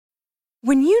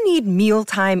When you need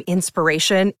mealtime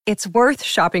inspiration, it's worth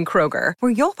shopping Kroger,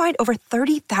 where you'll find over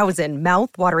 30,000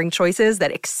 mouth-watering choices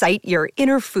that excite your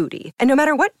inner foodie. And no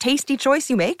matter what tasty choice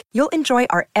you make, you'll enjoy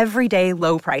our everyday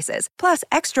low prices, plus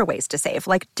extra ways to save,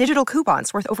 like digital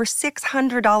coupons worth over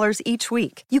 $600 each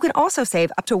week. You can also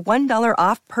save up to $1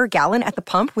 off per gallon at the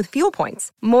pump with fuel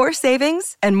points. More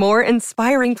savings and more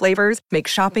inspiring flavors make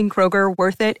shopping Kroger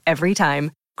worth it every time.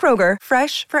 Kroger,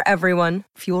 fresh for everyone.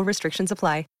 Fuel restrictions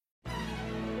apply.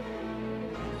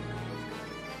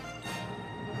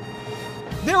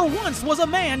 There once was a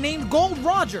man named Gold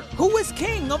Roger, who was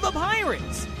king of the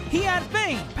pirates. He had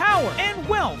fame, power, and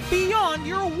wealth beyond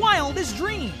your wildest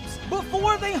dreams.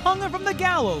 Before they hung him from the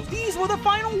gallows, these were the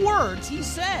final words he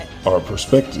said. Our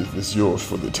perspective is yours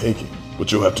for the taking,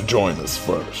 but you'll have to join us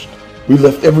first. We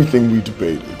left everything we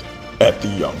debated at the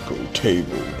Yonko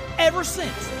table. Ever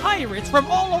since, pirates from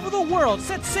all over the world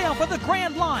set sail for the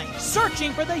Grand Line,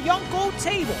 searching for the Yonko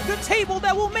table, the table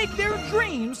that will make their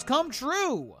dreams come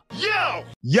true.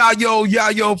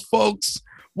 Yo, folks.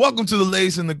 Welcome to the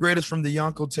latest and the greatest from the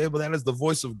Yonko table. That is the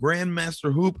voice of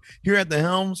Grandmaster Hoop here at the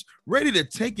helms, ready to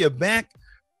take you back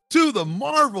to the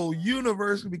Marvel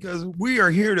universe, because we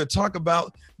are here to talk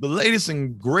about the latest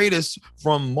and greatest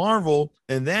from Marvel,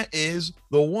 and that is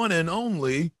the one and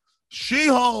only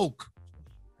She-Hulk.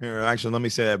 Here, actually, let me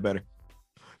say that better.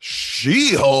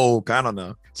 She-Hulk. I don't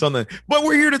know. Something. But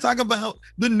we're here to talk about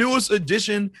the newest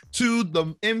addition to the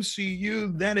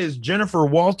MCU. That is Jennifer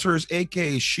Walters,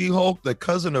 aka She-Hulk, the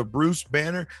cousin of Bruce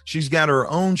Banner. She's got her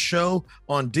own show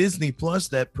on Disney Plus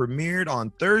that premiered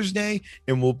on Thursday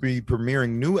and will be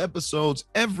premiering new episodes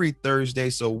every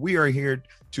Thursday. So we are here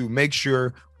to make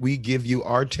sure we give you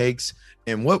our takes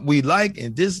and what we like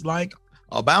and dislike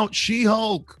about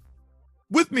She-Hulk.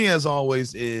 With me, as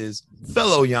always, is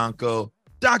fellow Yonko,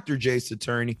 Dr. J.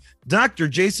 Saturni. Dr.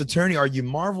 J. Saturni, are you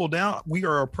marveled out? We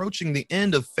are approaching the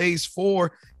end of Phase 4.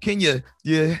 Do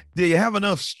you have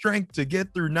enough strength to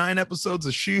get through 9 episodes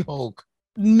of She-Hulk?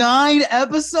 9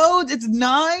 episodes? It's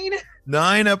 9?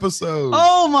 9 episodes.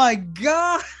 Oh my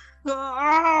god!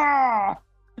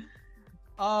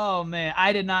 Oh man,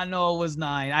 I did not know it was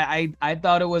 9. I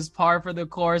thought it was par for the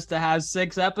course to have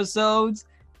 6 episodes.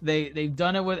 They've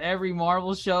done it with every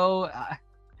Marvel show.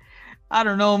 I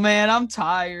don't know, man. I'm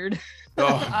tired.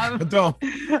 Oh, don't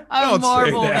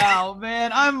marveled out,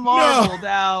 man. I'm marveled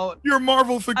out. You're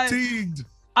Marvel fatigued.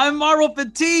 I'm Marvel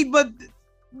fatigued, but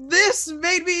this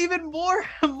made me even more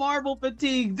Marvel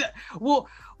fatigued.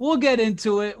 We'll get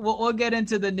into it. We'll get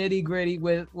into the nitty gritty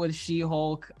with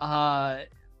She-Hulk.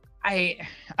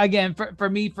 Again, for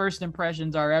me, first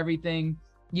impressions are everything.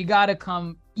 You gotta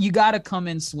come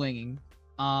in swinging.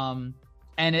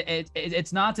 And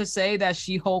it's not to say that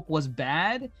She-Hulk was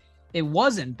bad. It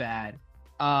wasn't bad.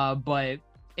 But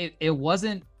it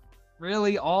wasn't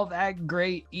really all that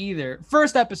great either.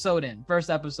 First episode in.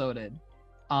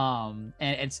 And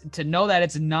it's to know that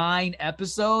it's 9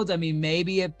 episodes. I mean,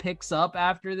 maybe it picks up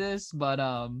after this, but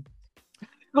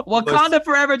Wakanda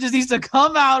Forever just needs to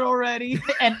come out already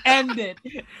and end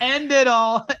it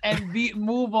all and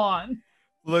move on.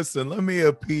 Listen, let me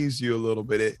appease you a little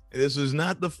bit. This is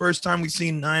not the first time we've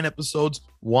seen 9 episodes.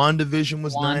 WandaVision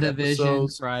was 9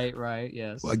 episodes. Right,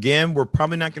 yes. Again, we're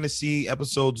probably not going to see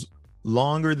episodes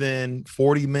longer than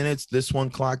 40 minutes. This one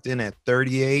clocked in at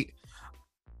 38.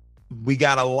 We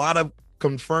got a lot of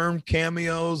confirmed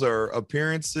cameos or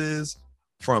appearances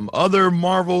from other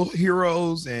Marvel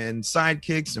heroes and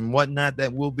sidekicks and whatnot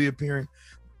that will be appearing.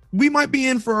 We might be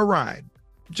in for a ride.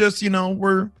 Just,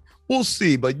 we'll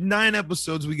see, but 9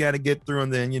 episodes we got to get through,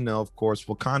 and then, of course,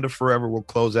 Wakanda Forever will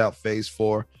close out Phase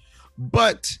 4.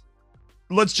 But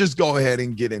let's just go ahead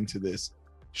and get into this.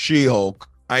 She-Hulk.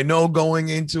 I know going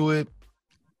into it,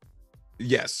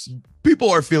 yes, people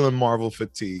are feeling Marvel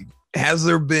fatigue. Has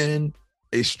there been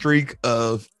a streak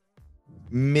of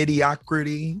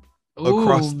mediocrity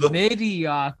across the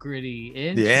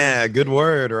mediocrity? Yeah, good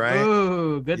word, right?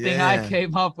 Ooh, good thing I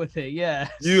came up with it. Yeah,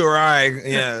 you're right.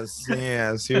 Yes.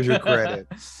 Here's your credit.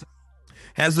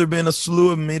 Has there been a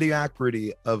slew of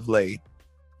mediocrity of late?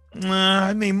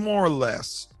 I mean, more or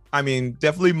less. I mean,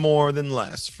 definitely more than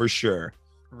less, for sure.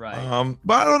 Right.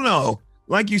 But I don't know.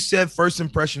 Like you said, first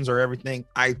impressions are everything.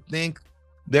 I think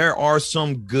there are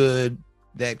some good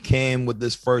that came with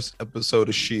this first episode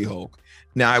of She-Hulk.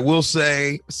 Now, I will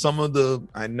say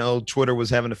I know Twitter was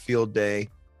having a field day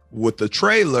with the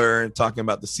trailer and talking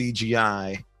about the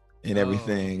CGI and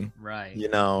everything. Right.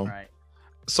 Right.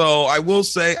 So I will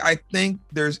say, I think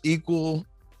there's equal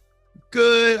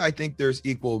good, I think there's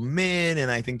equal mid,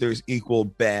 and I think there's equal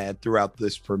bad throughout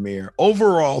this premiere.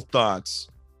 Overall thoughts.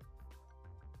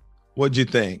 What'd you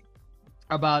think?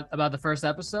 About the first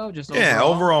episode, just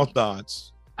overall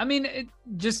thoughts. I mean,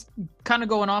 just kind of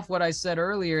going off what I said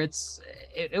earlier,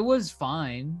 it was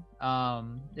fine.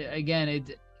 Again,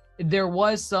 there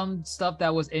was some stuff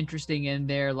that was interesting in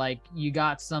there, like you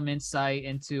got some insight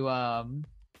into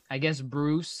I guess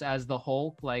Bruce as the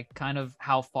Hulk, like kind of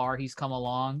how far he's come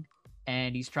along,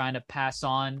 and he's trying to pass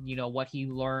on, what he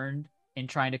learned in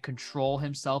trying to control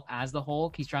himself as the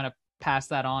Hulk. He's trying to pass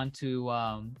that on to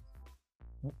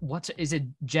is it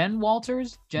Jen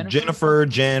Walters? Jennifer,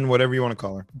 Jen, whatever you want to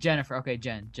call her. Jennifer. Okay,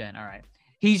 Jen. All right.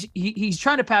 He's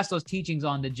trying to pass those teachings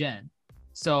on to Jen.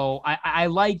 So I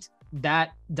liked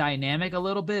that dynamic a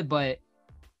little bit, but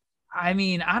I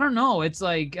mean, I don't know. It's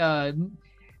like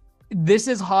this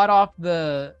is hot off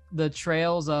the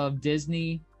trails of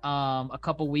Disney a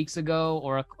couple weeks ago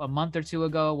or a month or two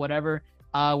ago, whatever,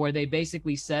 where they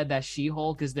basically said that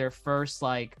She-Hulk is their first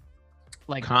like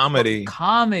comedy.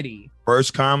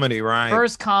 First comedy, right?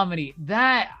 First comedy.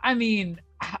 That, I mean,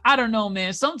 I don't know,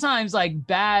 man. Sometimes like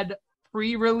bad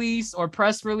pre-release or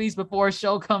press release before a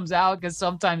show comes out can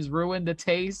sometimes ruin the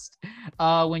taste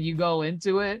when you go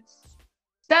into it.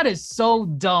 That is so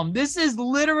dumb. This is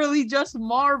literally just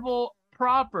Marvel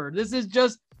proper. This is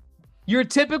just your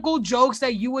typical jokes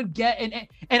that you would get.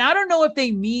 And I don't know if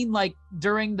they mean like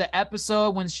during the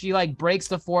episode when she like breaks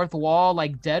the fourth wall,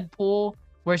 like Deadpool,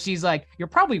 where she's like, you're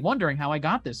probably wondering how I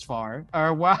got this far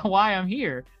or why I'm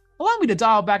here. Allow me to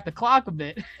dial back the clock a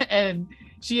bit. And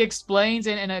she explains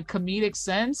it in a comedic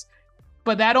sense,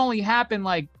 but that only happened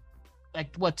like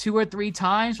what, 2 or 3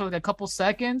 times for like a couple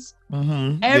seconds.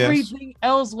 Everything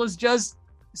else was just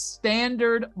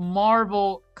standard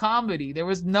Marvel comedy. There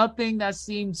was nothing that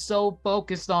seemed so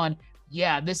focused on,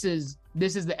 this is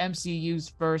the MCU's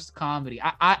first comedy.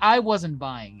 I wasn't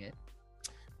buying it.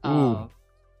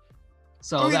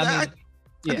 So I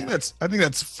think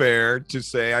that's fair to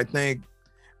say. I think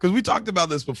because we talked about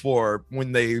this before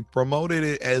when they promoted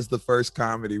it as the first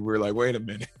comedy, we were like, wait a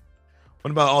minute, what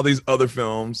about all these other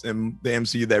films in the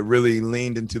MCU that really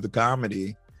leaned into the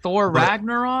comedy? Thor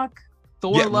Ragnarok,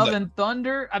 Love and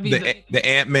Thunder. I mean, the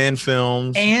Ant-Man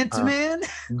films. Ant-Man.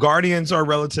 Guardians are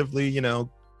relatively,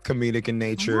 comedic in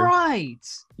nature. Right.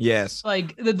 Yes.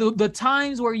 Like the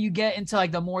times where you get into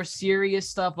like the more serious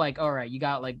stuff, like, all right, you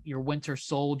got like your Winter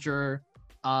Soldier,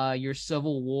 your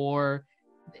Civil War,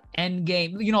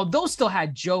 Endgame, those still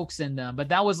had jokes in them, but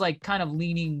that was like kind of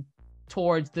leaning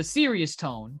towards the serious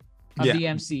tone of the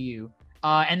MCU.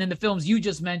 And then the films you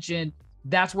just mentioned,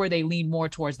 that's where they lean more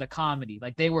towards the comedy.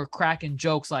 Like they were cracking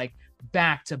jokes like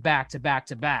back to back to back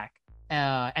to back.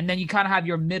 And then you kind of have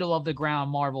your middle of the ground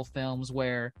Marvel films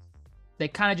where they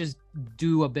kind of just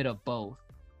do a bit of both.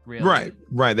 Really.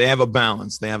 Right. They have a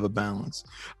balance.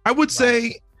 I would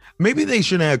say maybe they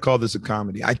shouldn't have called this a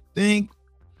comedy. I think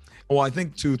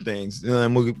 2 things,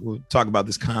 and we'll talk about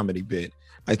this comedy bit.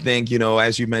 I think,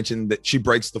 as you mentioned, that she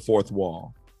breaks the fourth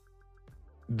wall.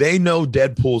 They know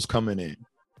Deadpool's coming in,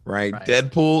 right?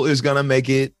 Deadpool is going to make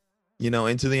it,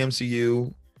 into the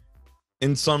MCU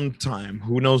in some time.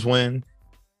 Who knows when?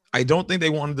 I don't think they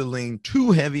wanted to lean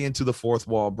too heavy into the fourth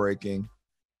wall breaking,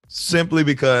 simply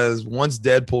because once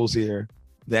Deadpool's here,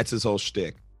 that's his whole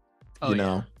shtick,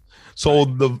 know? So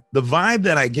the vibe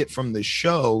that I get from the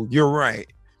show, you're right.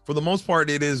 For the most part,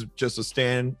 it is just a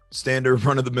standard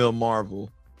run-of-the-mill Marvel,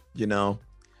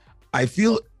 I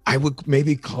feel I would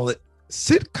maybe call it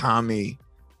sitcom-y.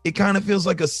 It kind of feels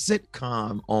like a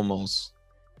sitcom almost,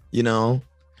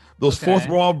 Those fourth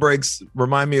wall breaks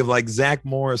remind me of like Zach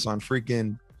Morris on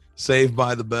freaking Saved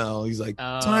by the Bell. He's like,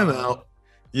 time out,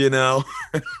 Did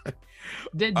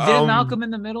Malcolm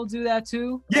in the Middle do that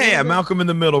too? Yeah, Malcolm in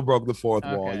the Middle broke the fourth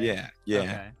wall. Yeah.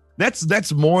 Okay.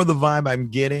 That's more the vibe I'm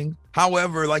getting.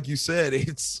 However, like you said,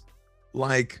 it's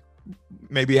like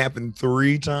maybe happened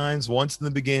 3 times. Once in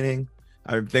the beginning,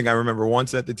 I think I remember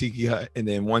once at the Tiki Hut, and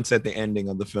then once at the ending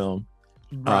of the film.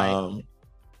 Right.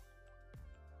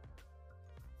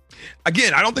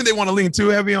 Again, I don't think they want to lean too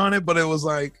heavy on it, but it was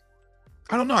like,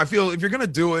 I don't know. I feel if you're gonna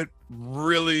do it,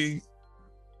 really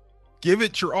give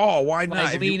it your all. Why not?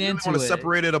 Like, if you really want to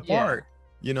separate it apart,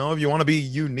 if you want to be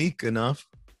unique enough,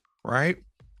 right?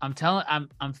 I'm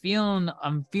feeling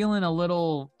a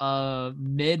little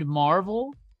mid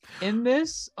Marvel in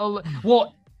this.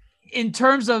 Well, in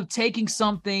terms of taking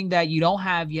something that you don't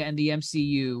have yet in the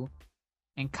MCU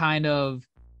and kind of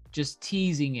just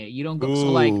teasing it. You don't go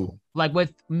so like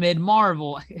with mid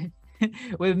Marvel,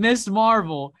 with Miss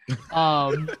Marvel.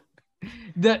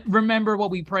 Remember what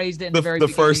we praised it in the very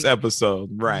beginning? First episode,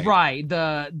 right?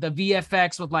 The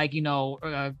VFX with like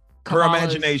her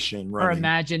imagination, right? Her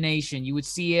imagination. You would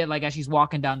see it like as she's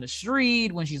walking down the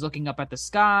street, when she's looking up at the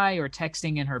sky or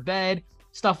texting in her bed.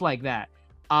 stuff like that.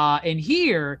 And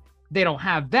here they don't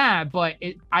have that, but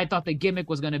I thought the gimmick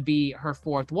was going to be her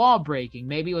fourth wall breaking.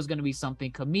 Maybe it was going to be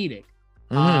something comedic.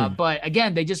 But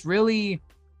again, they just really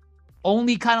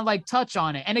only kind of like touch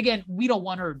on it. And again, we don't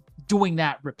want her doing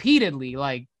that repeatedly,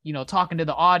 like, you know, talking to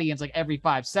the audience like every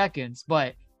 5 seconds.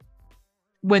 But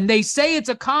when they say it's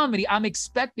a comedy, I'm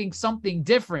expecting something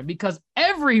different because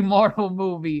every Marvel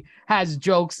movie has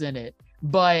jokes in it.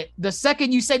 But the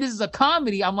second you say this is a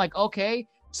comedy, I'm like, okay,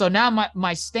 so now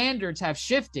my standards have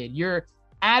shifted. You're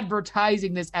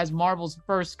advertising this as Marvel's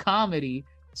first comedy,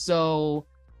 so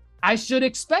I should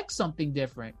expect something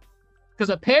different. Because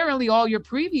apparently all your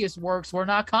previous works were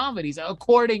not comedies.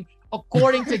 According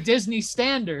to Disney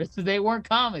standards, they weren't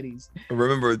comedies.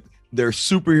 Remember, they're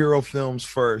superhero films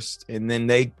first, and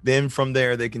then from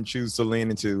there they can choose to lean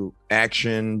into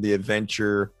action, the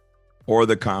adventure, or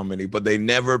the comedy. But they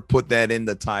never put that in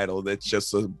the title. That's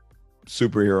just a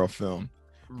superhero film.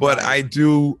 But Right. I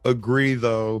do agree,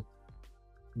 though.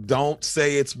 Don't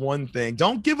say it's one thing.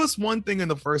 Don't give us one thing in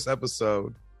the first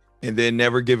episode and then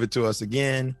never give it to us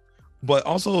again. But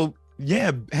also,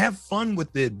 yeah, have fun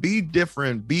with it. Be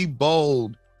different. Be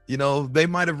bold. You know, they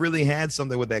might have really had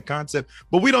something with that concept,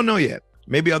 but we don't know yet.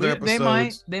 Maybe other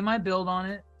episodes. They might build on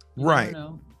it. You Right. never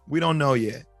know. We don't know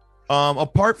yet.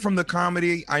 Apart from the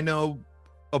comedy, I know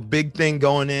a big thing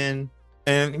going in,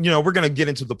 and you know, we're gonna get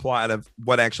into the plot of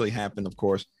what actually happened. Of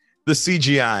course, the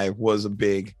CGI was a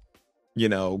big, you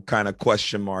know, kind of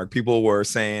question mark. People were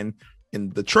saying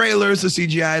in the trailers the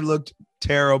CGI looked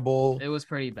terrible. It was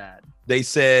pretty bad. They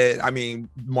said, I mean,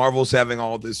 Marvel's having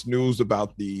all this news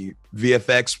about the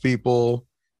VFX people.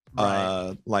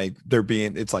 Right. Like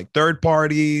it's like third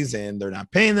parties and they're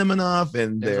not paying them enough,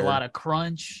 and There's they're a lot of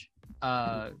crunch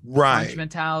right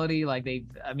mentality. Like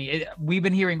we've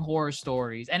been hearing horror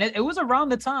stories, and it was around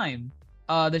the time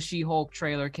the She-Hulk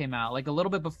trailer came out, like a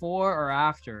little bit before or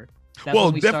after. That's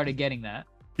when we started getting that.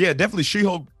 Yeah, definitely.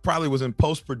 She-Hulk probably was in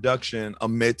post-production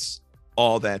amidst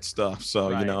all that stuff.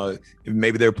 So, Right. you know,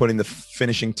 maybe they're putting the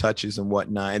finishing touches and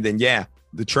whatnot. And then, yeah,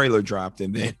 the trailer dropped.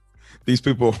 And then these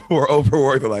people who are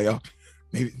overworked are like, oh,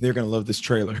 maybe they're going to love this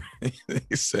trailer.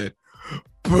 They said,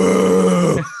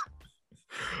 boo.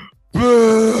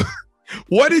 Boo.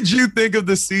 What did you think of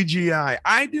the CGI?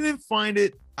 I didn't find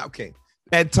it. Okay.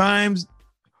 At times,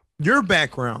 your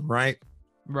background, right?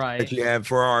 Right. That you have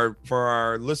for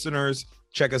our listeners,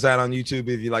 check us out on YouTube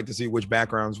if you'd like to see which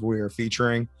backgrounds we are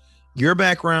featuring. Your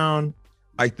background,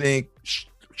 I think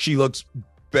she looks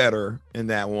better in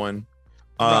that one.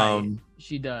 Right.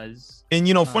 She does. And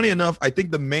you know, funny enough, I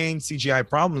think the main CGI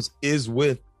problems is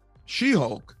with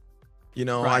She-Hulk. You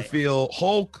know, I Right. feel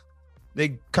Hulk,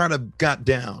 they kind of got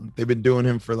down. They've been doing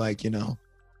him for like, you know,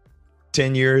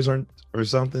 10 years or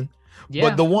something. Yeah.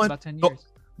 But the one about 10 years.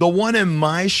 the one in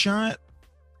my shot,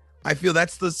 I feel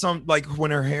that's like when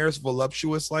her hair is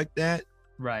voluptuous like that.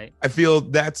 Right. I feel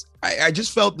I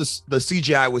just felt the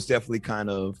CGI was definitely kind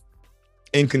of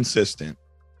inconsistent.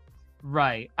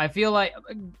 Right. I feel like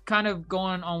kind of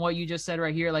going on what you just said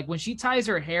right here, like when she ties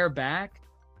her hair back,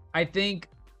 I think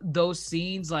those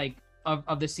scenes like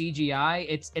of the CGI,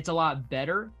 it's a lot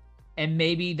better. And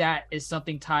maybe that is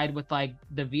something tied with like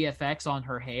the VFX on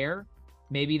her hair.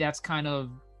 Maybe that's kind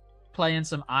of playing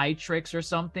some eye tricks or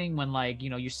something when, like, you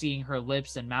know, you're seeing her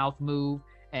lips and mouth move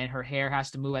and her hair has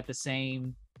to move at the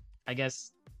same, I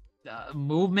guess,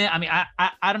 movement. I mean,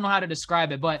 I don't know how to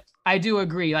describe it, but I do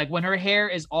agree. Like when her hair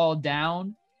is all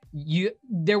down,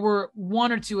 there were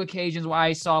one or two occasions where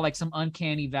I saw like some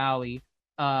uncanny valley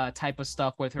type of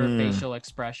stuff with her facial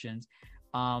expressions.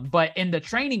 But in the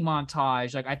training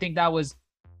montage, like I think that was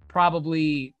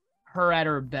probably her at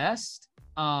her best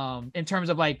in terms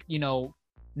of like, you know,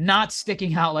 not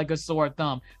sticking out like a sore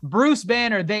thumb. Bruce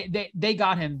Banner, they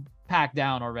got him packed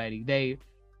down already. They,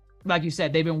 like you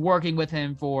said, they've been working with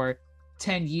him for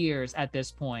 10 years at this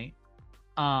point.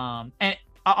 And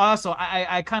also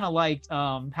I kind of liked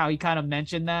how he kind of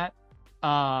mentioned that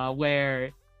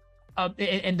where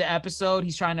in the episode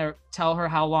he's trying to tell her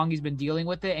how long he's been dealing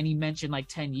with it, and he mentioned like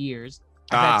 10 years.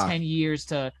 I've had 10 years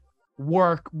to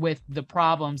work with the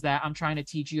problems that I'm trying to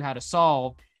teach you how to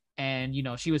solve. And, you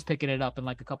know, she was picking it up in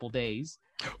like a couple days.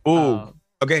 Oh,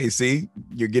 okay. See,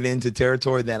 you're getting into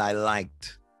territory that I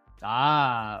liked.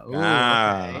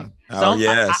 Okay. Oh,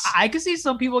 yes. I can see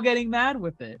some people getting mad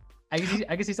with it. I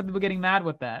can see some people getting mad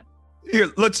with that.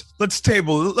 Here, let's get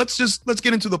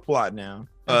into the plot now.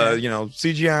 Okay. You know,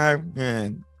 CGI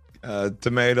and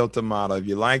tomato. If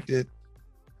you liked it,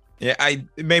 yeah,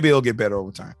 maybe it'll get better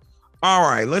over time. All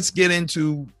right, let's get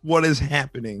into what is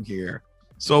happening here.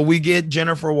 So we get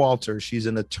Jennifer Walters. She's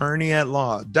an attorney at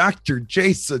law. Dr.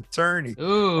 Jace Attorney.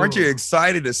 Ooh. Aren't you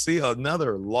excited to see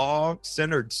another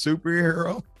law-centered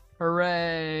superhero?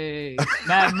 Hooray.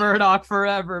 Matt Murdock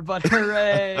forever, but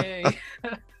hooray.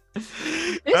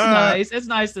 It's nice. It's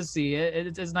nice to see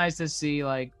it. It's nice to see,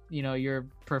 like, you know, your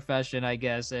profession, I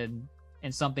guess, and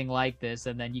something like this,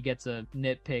 and then you get to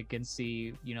nitpick and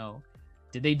see, you know,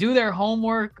 did they do their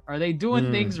homework? Are they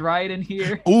doing things right in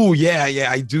here? Oh, yeah.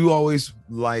 I do always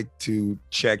like to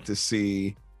check to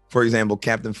see, for example,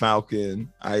 Captain Falcon.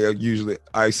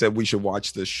 I said we should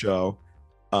watch this show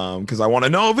because I want to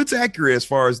know if it's accurate as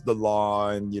far as the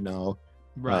law and, you know,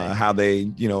 how they,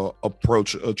 you know,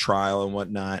 approach a trial and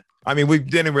whatnot. I mean, we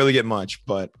didn't really get much,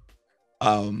 but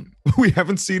we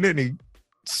haven't seen any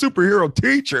superhero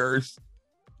teachers.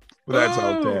 But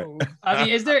that's okay. I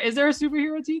mean, is there a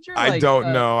superhero teacher? I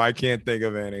don't know. I can't think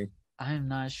of any. I'm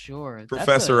not sure.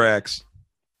 Professor X.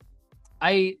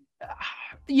 He's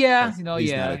not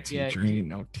a teacher. He ain't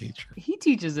no teacher. He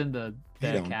teaches in the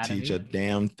He don't academy. teach a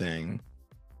damn thing.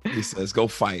 He says, "Go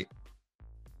fight."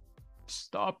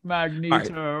 Stop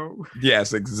Magneto. Right.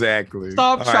 Yes, exactly.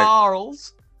 Stop All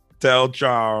Charles. Right. Tell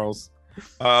Charles.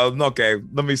 Okay,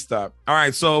 let me stop. All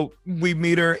right, so we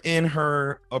meet her in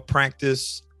her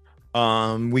practice.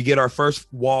 We get our first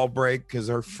wall break because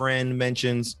her friend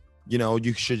mentions, you know,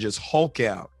 you should just Hulk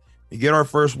out. We get our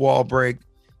first wall break,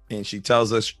 and she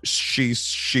tells us she's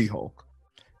She-Hulk.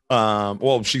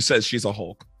 Well, she says she's a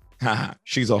Hulk.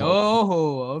 She's a Hulk.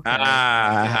 Oh,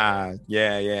 okay.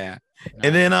 Yeah.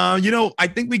 And then, you know, I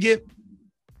think we get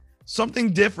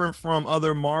something different from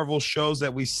other Marvel shows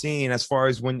that we've seen as far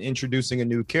as when introducing a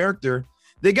new character.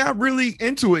 They got really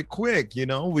into it quick, you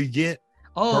know. We get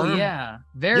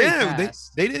very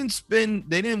fast. They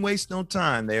didn't waste no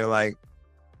time. They were like,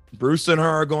 Bruce and her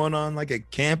are going on like a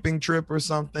camping trip or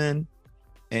something,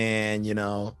 and you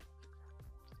know,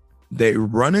 they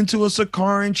run into a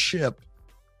Sakaran ship.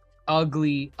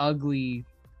 Ugly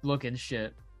looking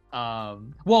ship.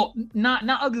 Well, not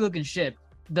ugly looking ship.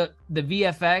 The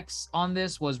VFX on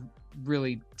this was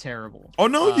really terrible. Oh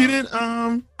no, you didn't.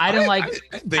 I didn't like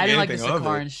the Sakaran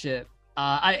Sakaran ship.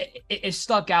 It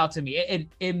stuck out to me.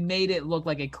 It made it look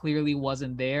like it clearly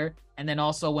wasn't there. And then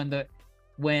also when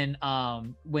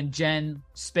Jen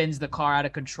spins the car out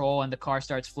of control and the car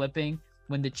starts flipping,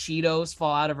 when the Cheetos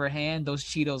fall out of her hand, those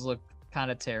Cheetos look kind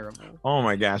of terrible. Oh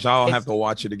my gosh, I'll have to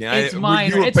watch it again. It's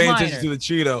minor. You were paying attention to the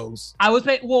Cheetos. I was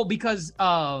because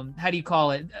how do you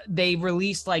call it? They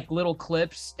released like little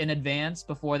clips in advance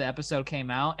before the episode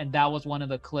came out, and that was one of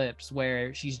the clips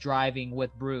where she's driving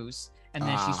with Bruce. And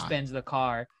then she spins the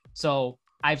car. So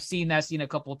I've seen that scene a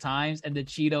couple times, and the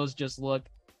Cheetos just look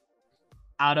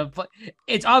out of.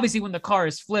 It's obviously when the car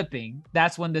is flipping.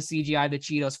 That's when the CGI, the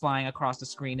Cheetos flying across the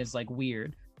screen, is like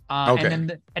weird. Okay.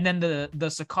 And then the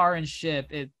Sakaran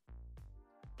ship,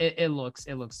 it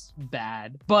looks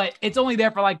bad, but it's only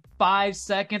there for like 5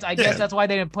 seconds. I guess that's why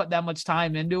they didn't put that much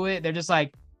time into it. They're just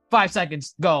like 5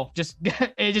 seconds, go.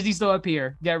 It just needs to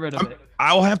appear. Get rid of it.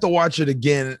 I'll have to watch it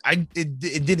again. It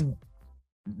didn't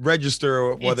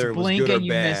register whether it was good or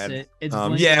bad. It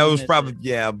was probably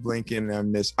blinking.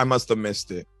 I must have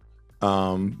missed it.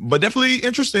 But definitely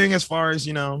interesting as far as,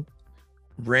 you know,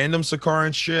 random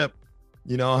Sakaran ship.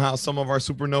 You know how some of our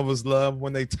supernovas love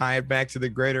when they tie it back to the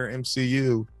greater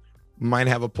MCU. Might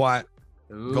have a plot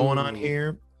going on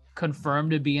here. Confirmed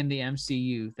to be in the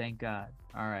MCU. Thank God.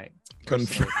 All right.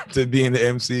 Confirmed to be in the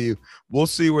MCU. We'll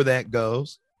see where that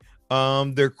goes.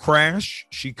 Their crash.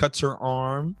 She cuts her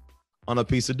arm on a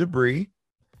piece of debris,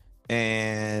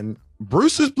 and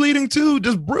Bruce is bleeding too.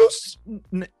 Does Bruce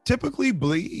typically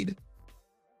bleed?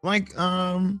 Like,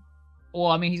 well,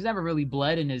 I mean, he's never really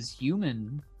bled in his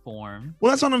human form.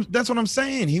 Well, that's what I'm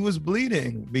saying. He was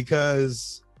bleeding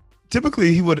because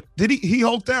typically he would. He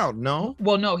hulked out? No.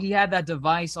 Well, no, he had that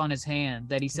device on his hand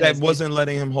that he said that wasn't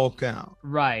letting him hulk out.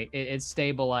 Right. It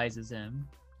stabilizes him.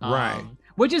 Right.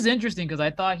 Which is interesting because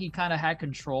I thought he kind of had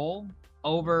control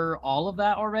over all of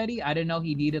that already. I didn't know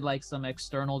he needed like some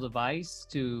external device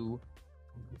to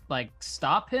like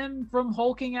stop him from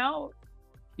hulking out.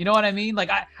 You know what I mean? Like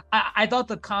I thought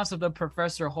the concept of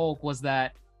Professor Hulk was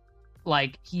that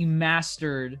like he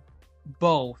mastered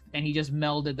both and he just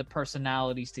melded the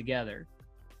personalities together.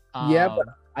 But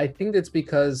I think that's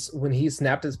because when he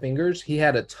snapped his fingers, he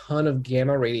had a ton of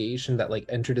gamma radiation that like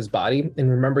entered his body.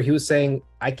 And remember, he was saying,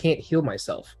 I can't heal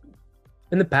myself.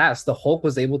 In the past, the Hulk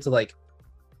was able to like,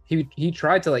 he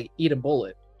tried to like eat a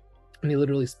bullet and he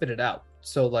literally spit it out.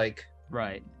 So like,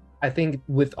 right. I think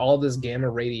with all this gamma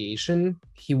radiation,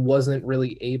 he wasn't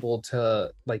really able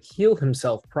to like heal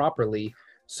himself properly.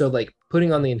 So like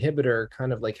putting on the inhibitor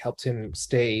kind of like helped him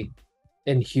stay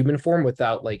in human form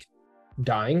without like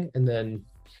dying. And then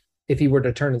if he were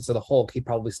to turn into the Hulk, he'd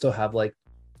probably still have like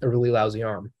a really lousy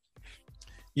arm.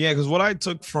 Yeah, because what I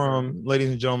took from, ladies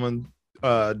and gentlemen,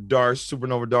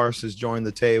 Supernova Darce has joined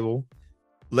the table,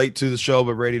 late to the show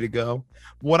but ready to go.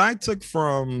 What I took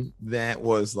from that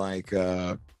was like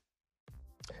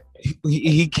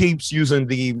he keeps using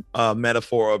the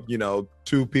metaphor of, you know,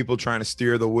 two people trying to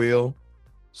steer the wheel.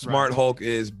 Smart Hulk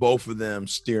is both of them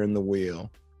steering the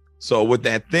wheel. So with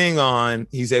that thing on,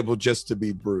 he's able just to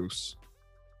be Bruce.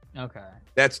 Okay.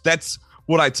 That's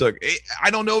what I took. I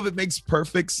don't know if it makes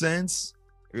perfect sense,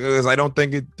 because I don't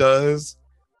think it does.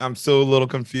 I'm still a little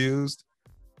confused.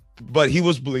 But he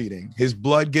was bleeding. His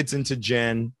blood gets into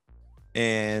Jen,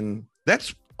 and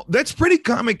that's pretty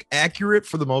comic accurate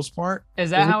for the most part.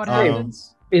 Is that how it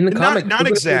happens? In the comic, not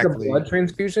exactly. A blood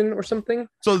transfusion or something.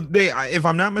 So if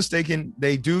I'm not mistaken,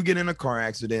 they do get in a car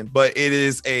accident, but it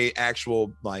is a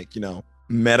actual, like, you know,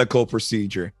 medical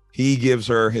procedure. He gives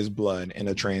her his blood in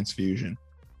a transfusion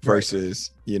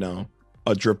versus, you know,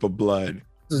 a drip of blood.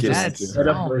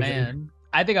 Man,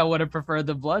 I think I would have preferred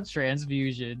the blood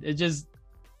transfusion. It just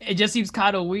seems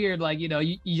kind of weird. Like, you know,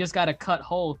 you just got to cut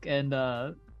Hulk and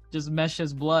just mesh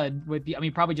his blood with the. I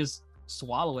mean, probably just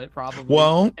swallow it, probably.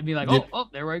 Well, and be like, oh,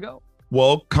 there we go.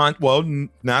 Well,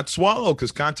 not swallow,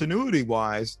 because continuity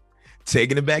wise,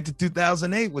 taking it back to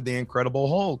 2008 with the Incredible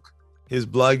Hulk, his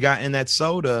blood got in that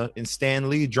soda and Stan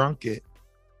Lee drunk it,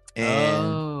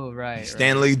 and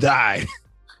Stan Lee died.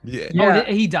 Yeah. Oh,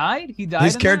 he died. He died.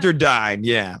 His character died.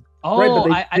 Yeah. Oh,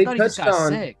 right, I thought he just got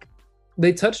sick.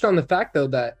 They touched on the fact though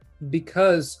that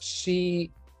because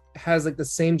she has like the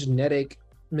same genetic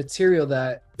material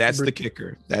that's the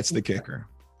kicker.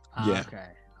 Yeah. Okay.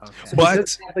 So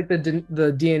but like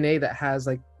the DNA that has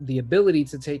like the ability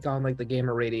to take on like the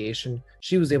gamma radiation,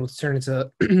 she was able to turn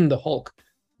into the Hulk.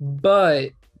 But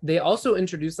they also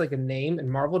introduced like a name, and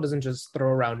Marvel doesn't just throw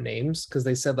around names, because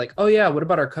they said like, oh yeah, what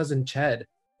about our cousin Chad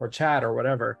or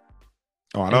whatever.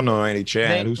 Oh, I don't know any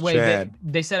Chad. Who's Chad?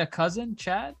 They said a cousin,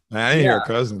 Chad? I didn't hear a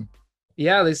cousin.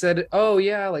 Yeah, they said, oh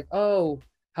yeah, like, oh,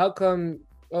 how come,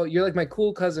 oh, you're like my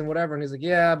cool cousin, whatever. And he's like,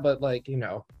 yeah, but like, you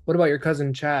know, what about your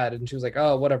cousin Chad? And she was like,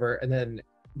 oh, whatever. And then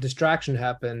distraction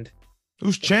happened.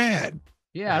 Who's Chad?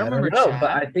 Yeah, I don't remember know, Chad. But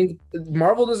I think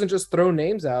Marvel doesn't just throw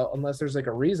names out unless there's like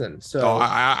a reason. So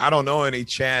I don't know any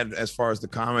Chad as far as the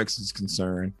comics is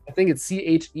concerned. I think it's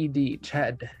CHED,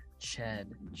 Chad.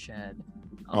 Okay.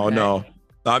 Oh no.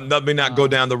 Let me not go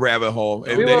down the rabbit hole.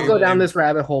 We won't go down this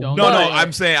rabbit hole. No,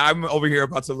 I'm saying I'm over here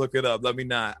about to look it up. Let me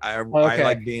not. I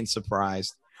like being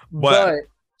surprised. But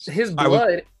his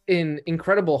blood in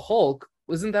Incredible Hulk,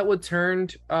 wasn't that what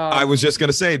turned? I was just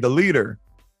gonna say the leader.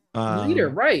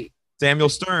 Right? Samuel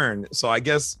Stern. So I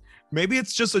guess maybe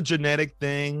it's just a genetic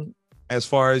thing, as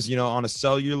far as, you know, on a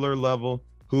cellular level,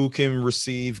 who can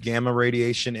receive gamma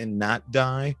radiation and not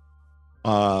die.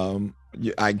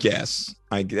 I guess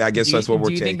that's what we're taking.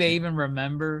 Do you think they even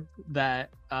remember that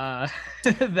that's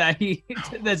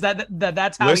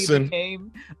how he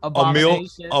became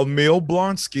Abomination? Emil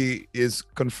Blonsky is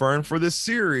confirmed for this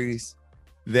series.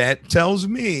 That tells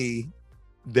me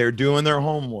they're doing their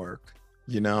homework,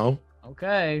 you know?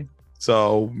 Okay.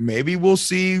 So maybe we'll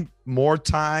see more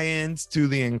tie-ins to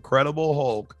the Incredible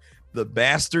Hulk, the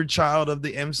bastard child of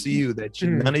the MCU that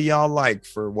none of y'all like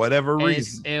for whatever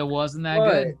reason. It wasn't that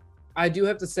good. I do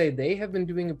have to say they have been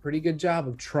doing a pretty good job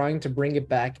of trying to bring it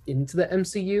back into the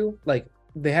MCU. Like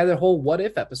they had a whole What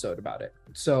If episode about it.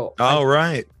 So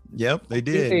right. Yep, they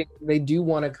did. They do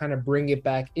want to kind of bring it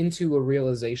back into a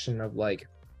realization of like,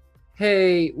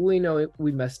 hey, we know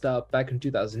we messed up back in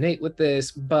 2008 with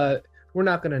this, but we're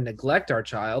not going to neglect our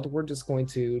child. We're just going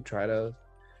to try to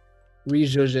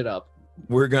re-zhuzh it up.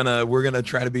 We're gonna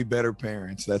try to be better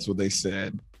parents. That's what they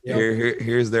said. Yep.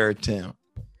 Here's their attempt.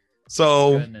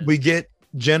 So we get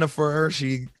Jennifer.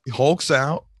 She hulks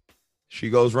out. She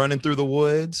goes running through the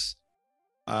woods.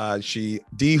 She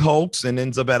de-hulks and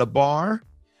ends up at a bar.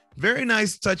 Very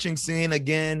nice, touching scene.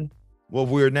 Again, what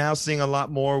we're now seeing a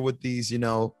lot more with these, you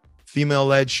know,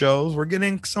 female-led shows. We're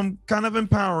getting some kind of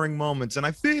empowering moments, and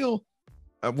I feel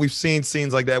we've seen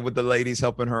scenes like that with the ladies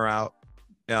helping her out.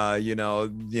 You know,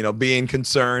 being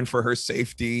concerned for her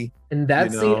safety. And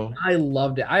that scene, I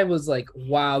loved it. I was like,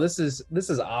 wow, this is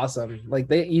awesome. Like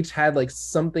they each had like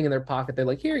something in their pocket. They're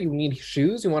like, here, you need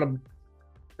shoes? You want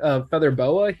a feather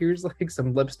boa? Here's like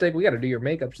some lipstick. We got to do your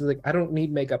makeup. She's like, I don't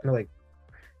need makeup. And they're like,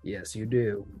 yes, you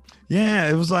do. Yeah,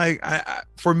 it was like,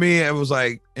 for me, it was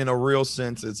like, in a real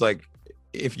sense, it's like,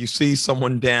 if you see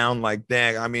someone down like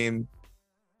that, I mean,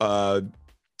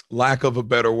 lack of a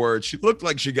better word, she looked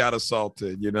like she got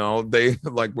assaulted. You know, they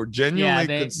like were genuinely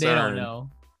they concerned. don't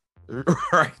know.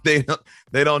 Right?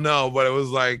 They don't know, but it was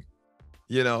like,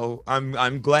 you know,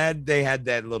 I'm glad they had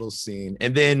that little scene,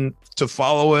 and then to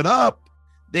follow it up,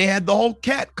 they had the whole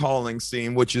cat calling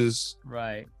scene, which is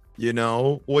Right. You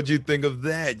know, what'd you think of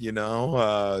that? You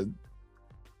know,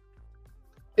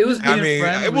 It was. I being mean,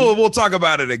 friendly. we'll talk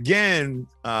about it again,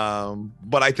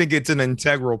 but I think it's an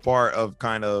integral part of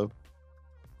kind of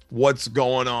what's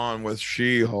going on with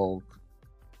She-Hulk.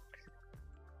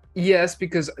 Yes,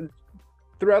 because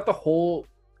throughout the whole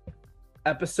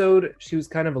episode, she was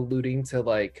kind of alluding to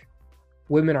like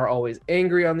women are always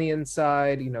angry on the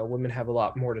inside. You know, women have a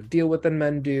lot more to deal with than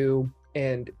men do,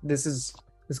 and this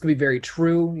could be very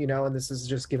true. You know, and this is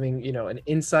just giving an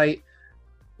insight.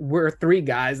 We're three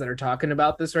guys that are talking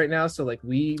about this right now, so like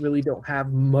we really don't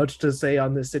have much to say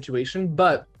on this situation.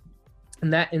 But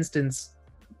in that instance,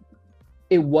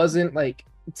 it wasn't like,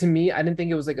 to me, I didn't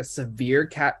think it was like a severe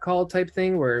catcall type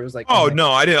thing where it was like, Oh no,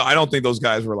 I don't think those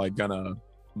guys were like gonna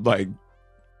like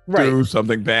do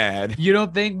something bad. You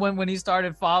don't think when he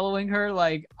started following her,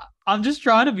 like, I'm just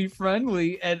trying to be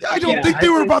friendly, and I don't think they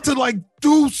were about to like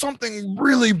do something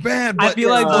really bad. But, I feel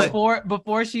like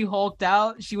before she hulked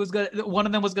out, one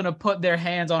of them was gonna put their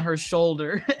hands on her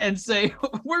shoulder and say,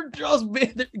 "We're just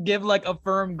being," give like a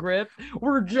firm grip.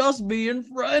 We're just being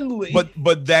friendly.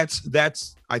 But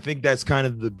that's I think that's kind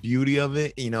of the beauty of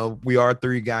it. You know, we are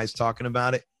three guys talking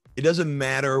about it. It doesn't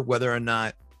matter whether or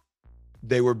not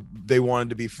they wanted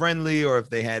to be friendly or if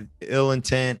they had ill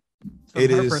intent. From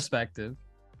her perspective.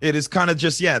 It is kind of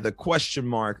just the question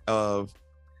mark of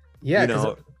she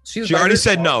already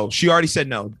said no. She already said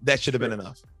no. That should have been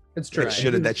enough. It's true. That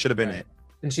should have been it.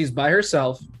 And she's by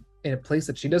herself in a place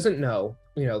that she doesn't know.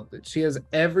 You know, she has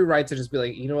every right to just be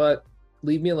like, you know what,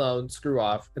 leave me alone, screw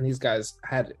off. And these guys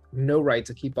had no right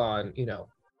to keep on,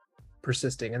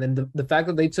 persisting. And then the fact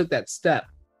that they took that step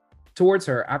towards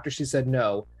her after she said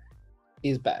no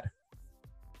is bad.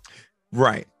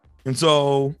 Right. And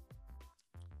so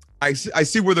I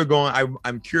see where they're going.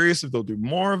 I'm curious if they'll do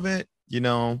more of it. You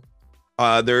know,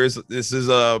 this is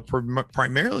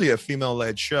primarily a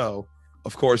female-led show.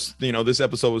 Of course, this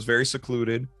episode was very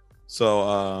secluded,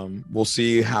 so we'll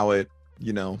see how it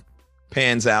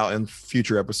pans out in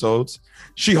future episodes.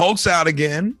 She hulks out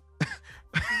again.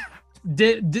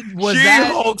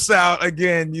 Hulks out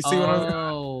again. You see what I'm?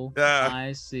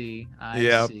 I see.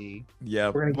 I see. Yeah.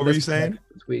 What were you saying?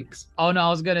 Weeks. Oh no, I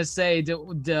was gonna say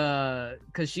because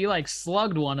she like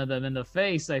slugged one of them in the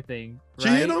face. I think. Right? She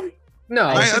hit him. No,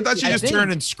 I thought she just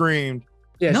turned and screamed.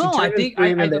 Yeah, no, I think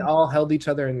they all held each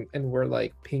other and were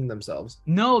like peeing themselves.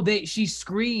 No, she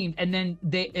screamed and then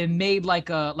it made like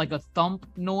a thump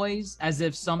noise as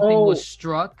if something was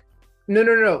struck.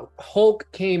 No. Hulk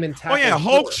came and tackled. Oh yeah,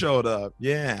 Hulk showed up.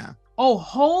 Yeah. Oh,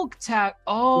 Hulk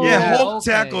Hulk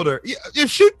tackled her. Yeah, if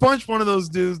she punched one of those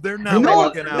dudes, they're not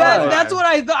walking out. That's what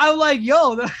I thought. I'm like,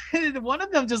 yo, one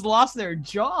of them just lost their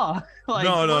jaw. Like,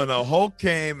 no. Hulk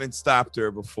came and stopped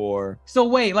her before. So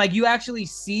wait, like you actually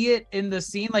see it in the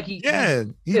scene, like he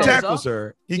tackles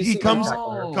her. He comes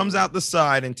out the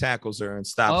side and tackles her and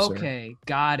stops her. Okay,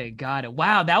 got it.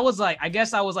 Wow, that was like, I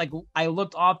guess I was like, I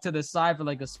looked off to the side for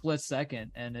like a split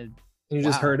second, and it. And you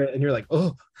just heard it, and you're like,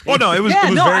 "Oh, no!" It was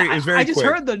very. I just quick.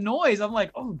 heard the noise. I'm like,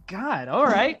 "Oh God! All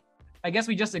right, I guess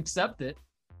we just accept it."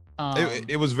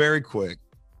 It was very quick.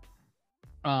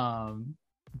 But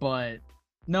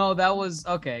no, that was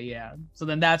okay. Yeah. So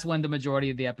then that's when the majority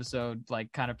of the episode like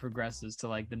kind of progresses to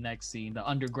like the next scene, the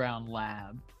underground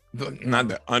lab. Not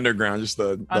the underground, just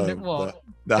the hideaway.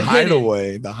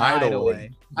 The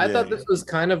hideaway. I thought this was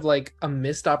kind of like a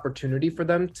missed opportunity for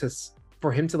them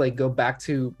for him to like go back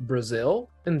to Brazil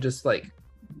and just like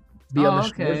be on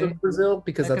the shores of Brazil,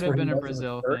 because that's where he was in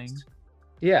Brazil thing.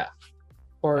 Yeah,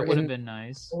 or that would have been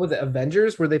nice. What was it,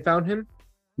 Avengers, where they found him?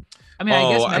 I mean,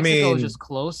 I guess Mexico is just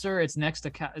closer. It's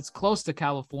it's close to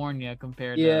California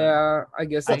compared to. Yeah, I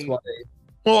guess that's why.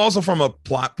 Well, also from a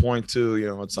plot point too,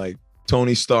 it's like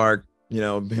Tony Stark.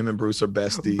 Him and Bruce are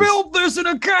besties. Build this in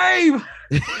a cave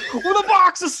with a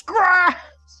box of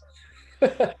scraps.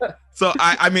 So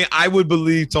I would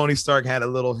believe Tony Stark had a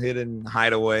little hidden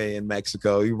hideaway in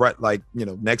Mexico. He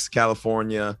next to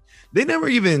California. They never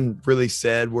even really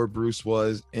said where Bruce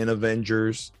was in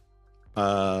Avengers. It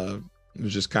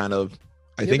was just kind of,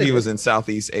 I think he was in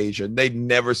Southeast Asia. They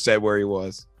never said where he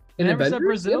was. In Avengers?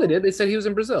 Brazil? Yeah, they did. They said he was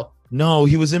in Brazil. No,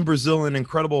 he was in Brazil in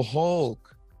Incredible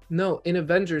Hulk. No, in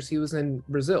Avengers he was in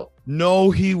Brazil.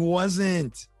 No, he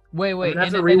wasn't. Wait.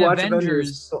 In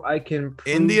Avengers, so I can.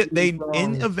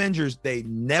 In Avengers, they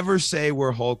never say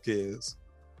where Hulk is.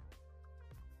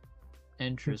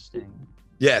 Interesting.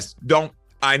 Yes,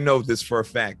 I know this for a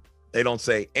fact. They don't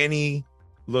say any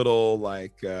little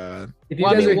like if you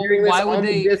guys are hearing this on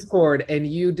the Discord and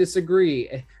you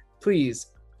disagree, please.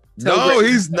 No,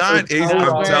 he's not.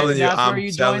 I'm telling you. That's where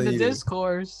you join the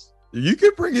discourse. You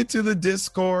can bring it to the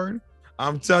Discord.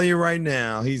 I'm telling you right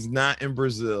now, he's not in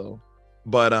Brazil.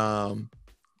 But I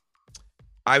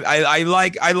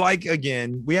like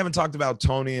again, we haven't talked about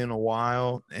Tony in a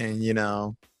while, and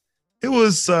it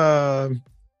was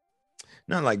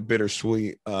not like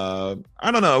bittersweet. I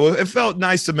don't know. It felt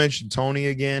nice to mention Tony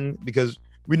again because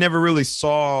we never really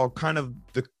saw kind of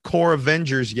the core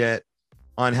Avengers yet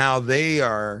on how they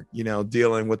are,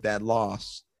 dealing with that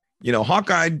loss.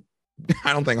 Hawkeye,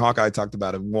 I don't think Hawkeye talked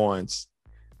about it once.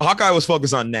 Hawkeye was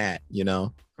focused on Nat,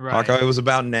 Right. Hawkeye was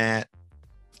about Nat.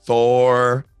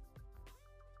 Thor,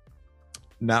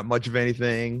 not much of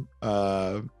anything.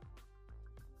 All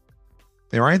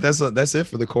right, that's it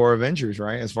for the core Avengers,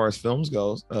 right? As far as films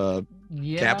goes,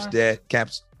 Cap's dead.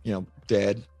 Cap's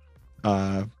dead.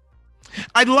 I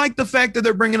like the fact that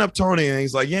they're bringing up Tony, and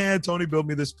he's like, "Yeah, Tony built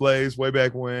me this place way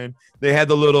back when." They had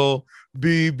the little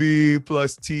BB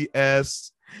plus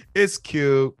TS. It's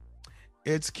cute.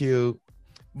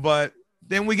 But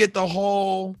then we get the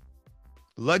whole.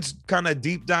 Let's kind of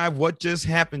deep dive. What just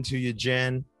happened to you,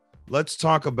 Jen? Let's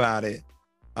talk about it.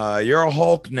 You're a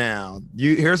Hulk now.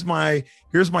 Here's my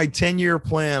 10-year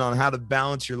plan on how to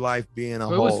balance your life being a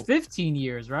Hulk. It was 15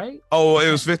 years, right? Oh, it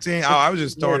was 15. Oh, I was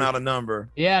just throwing out a number.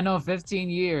 Yeah, no, 15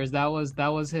 years. That was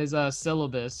his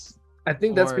syllabus. I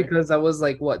think that's because that was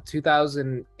like what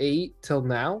 2008 till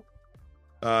now.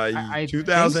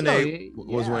 2008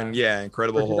 was when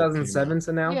Incredible Hulk. 2007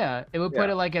 to now. Yeah, it would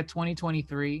put it like at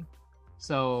 2023.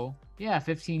 So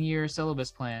 15-year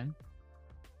syllabus plan.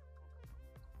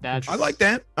 I like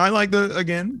that. I like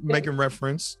making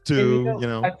reference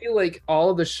to, I feel like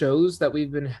all of the shows that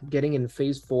we've been getting in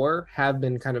phase 4 have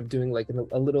been kind of doing like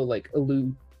a little like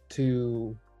allude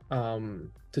to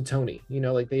Tony,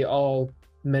 like they all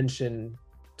mention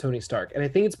Tony Stark. And I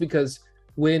think it's because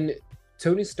when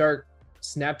Tony Stark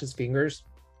snapped his fingers,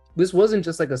 this wasn't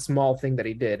just like a small thing that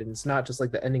he did. And it's not just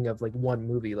like the ending of like one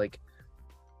movie. Like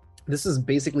this is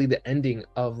basically the ending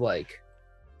of like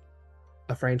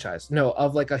a franchise,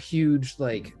 of like a huge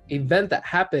like event that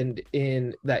happened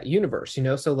in that universe,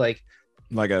 so like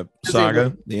a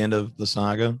saga, the end of the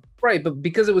saga, right? But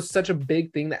because it was such a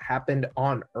big thing that happened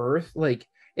on Earth, like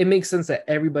it makes sense that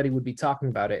everybody would be talking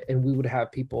about it, and we would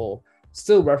have people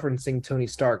still referencing Tony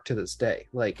Stark to this day.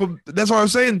 Like, but that's what I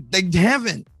was saying. They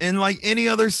haven't in like any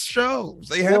other shows.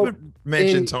 They haven't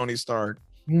mentioned Tony Stark.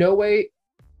 What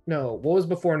was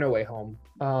before No Way Home?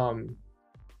 Home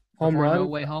Run? No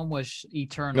Way Home was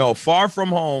Eternal. No, Far From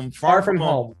Home. Far From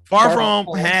Home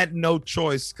had no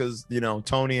choice because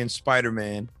Tony and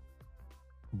Spider-Man.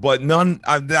 But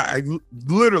I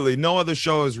literally no other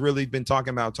show has really been talking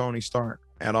about Tony Stark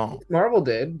at all. Marvel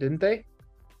did, didn't they?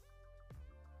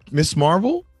 Miss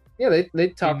Marvel? Yeah, they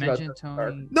talked about Tony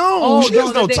Stark. No, she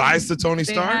has no ties to Tony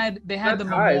Stark. They had the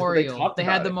memorial. They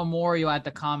had the memorial at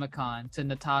the Comic-Con to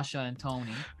Natasha and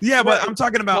Tony. Yeah, but I'm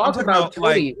talking about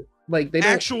Tony. Like they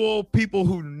actual people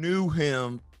who knew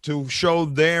him to show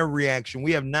their reaction.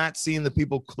 We have not seen the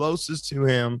people closest to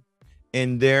him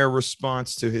in their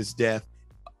response to his death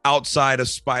outside of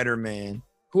Spider-Man.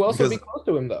 Who else would be close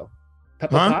to him though?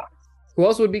 Pepper Potts? Who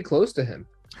else would be close to him?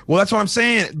 Well, that's what I'm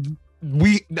saying.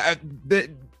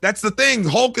 That's the thing.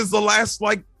 Hulk is the last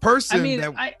like person. I mean,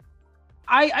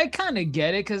 I kind of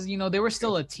get it because they were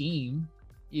still a team.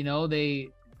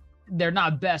 They're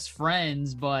not best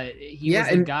friends, but he was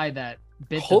the guy that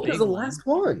bit Hulk the big is the one. last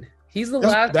one. He's the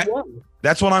last one.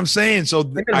 That's what I'm saying. So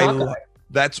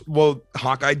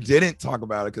Hawkeye didn't talk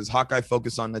about it because Hawkeye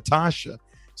focused on Natasha.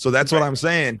 So that's what I'm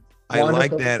saying. I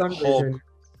like that Hulk.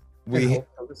 We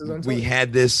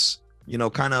had this,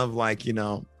 kind of like,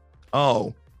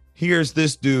 here's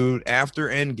this dude after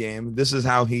Endgame. This is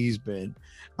how he's been.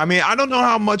 I mean, I don't know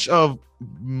how much of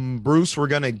Bruce we're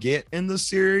gonna get in the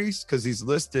series because he's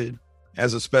listed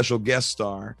as a special guest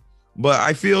star, but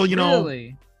I feel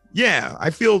I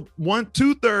feel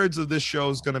 2/3 of this show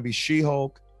is gonna be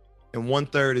She-Hulk and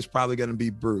 1/3 is probably gonna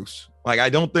be Bruce. Like I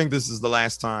don't think this is the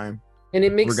last time and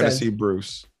it makes we're gonna see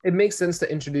Bruce. It makes sense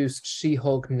to introduce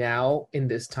She-Hulk now in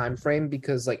this time frame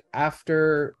because like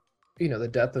after the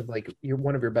death of like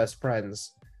one of your best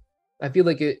friends, I feel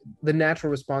like the natural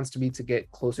response to be to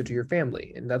get closer to your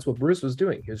family. And that's what Bruce was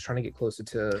doing. He was trying to get closer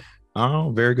to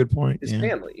very good point. His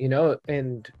family,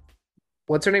 and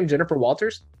what's her name? Jennifer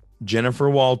Walters? Jennifer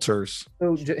Walters.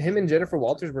 So him and Jennifer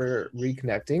Walters were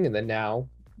reconnecting, and then now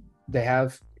they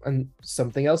have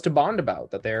something else to bond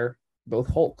about that they're both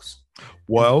Hulks.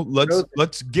 Well,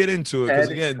 let's get into it because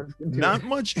Ted again, comes into not it.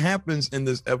 much happens in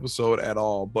this episode at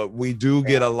all, but we do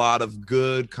get a lot of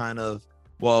good kind of,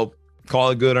 well,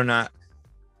 call it good or not.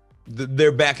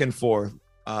 They're back and forth.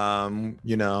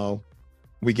 You know,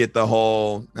 we get the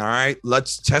whole, all right,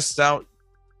 let's test out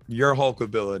your Hulk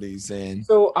abilities. And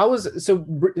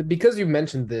because you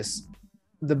mentioned this,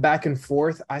 the back and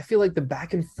forth, I feel like the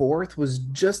back and forth was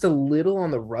just a little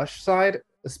on the rush side,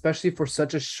 especially for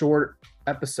such a short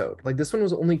episode. Like this one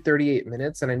was only 38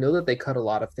 minutes, and I know that they cut a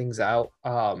lot of things out.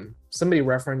 Somebody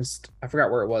referenced, I forgot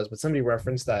where it was, but somebody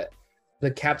referenced that the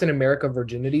Captain America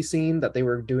virginity scene that they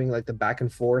were doing, like the back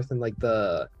and forth and like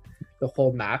the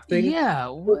whole map thing. Yeah,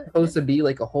 Was supposed to be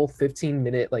like a whole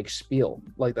 15-minute like spiel,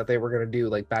 like that they were gonna do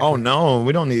like back. oh and no,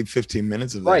 we don't need 15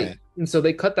 minutes of right. that. And so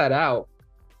they cut that out.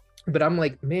 But I'm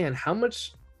like, man, how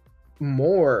much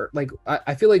more? Like,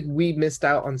 I feel like we missed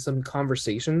out on some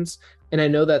conversations. And I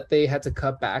know that they had to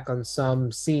cut back on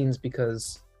some scenes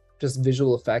because just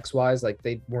visual effects wise, like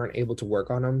they weren't able to work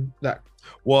on them.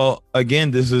 Well, again,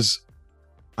 this is,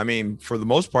 I mean, for the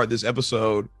most part, this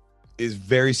episode is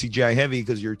very CGI heavy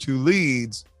because your two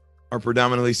leads are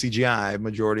predominantly CGI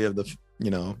majority of the,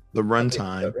 you know, the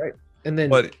runtime. Right. And then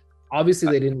But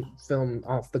obviously they didn't film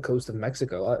off the coast of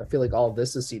Mexico. I feel like all of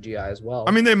this is CGI as well.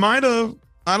 I mean, they might have.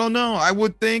 I don't know. I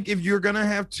would think if you're gonna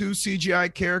have two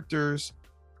CGI characters,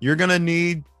 you're gonna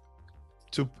need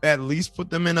to at least put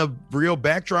them in a real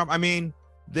backdrop. I mean,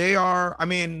 they are. I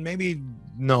mean, maybe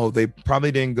no, they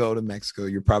probably didn't go to Mexico.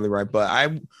 You're probably right, but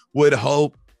I would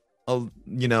hope,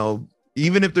 you know,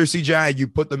 even if they're CGI, you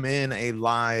put them in a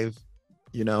live,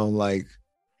 you know, like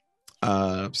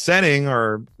setting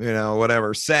or you know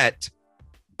whatever set.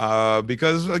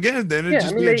 Because again, then it'd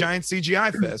just be a giant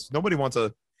CGI fest. Nobody wants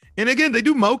a. And again, they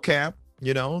do mocap.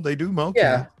 You know, they do mocap.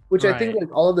 Yeah, which Right. I think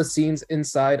like all of the scenes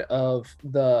inside of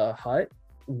the hut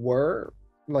were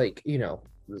like, you know,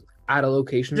 at a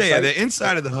location. Yeah, site. the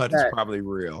inside of the hut is That- probably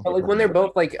real. But like when they're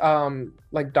both like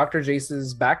Dr.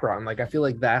 Jace's background, like I feel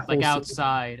like that whole like scene-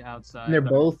 outside. and they're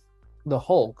both the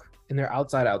Hulk and they're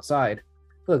outside. I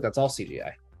feel like that's all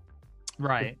CGI.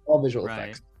 Right. All visual Right.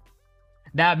 effects.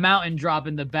 That mountain drop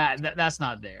in the back, that's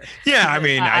not there. Yeah, I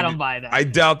mean, I don't buy that. I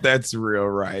doubt that's real,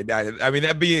 right? I mean,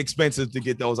 that'd be expensive to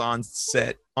get those on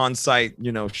site,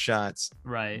 you know, shots.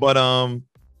 Right. But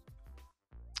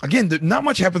again, not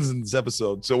much happens in this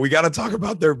episode, so we got to talk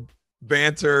about their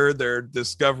banter, their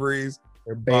discoveries.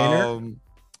 Their banner.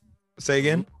 Say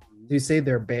again. Do you say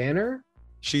their banner?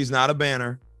 She's not a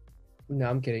banner. No,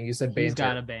 I'm kidding. You said He's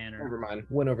banter. got a banner. Never mind.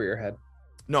 Went over your head.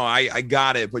 No, I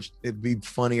got it, but it'd be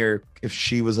funnier if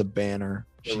she was a banner.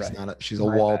 You're She's right. not. She's a My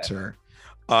bad. Walter.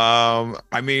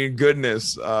 I mean,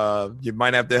 goodness, you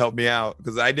might have to help me out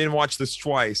because I didn't watch this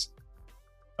twice.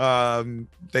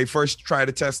 They first try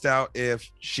to test out if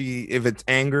it's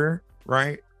anger,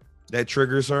 right, that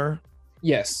triggers her.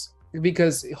 Yes,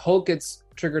 because Hulk gets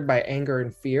triggered by anger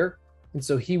and fear. And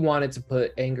so he wanted to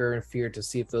put anger and fear to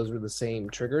see if those were the same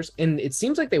triggers. And it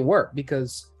seems like they were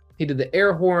because he did the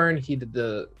air horn, he did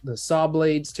the saw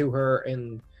blades to her,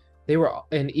 and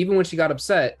even when she got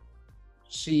upset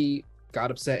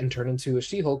and turned into a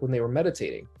She-Hulk when they were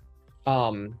meditating.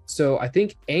 So I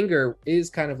think anger is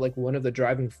kind of like one of the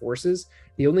driving forces.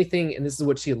 The only thing, and this is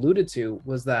what she alluded to,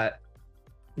 was that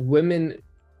women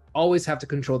always have to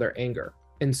control their anger.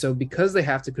 And so because they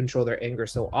have to control their anger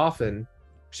so often,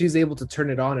 she's able to turn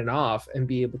it on and off and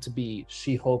be able to be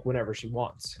She-Hulk whenever she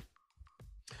wants.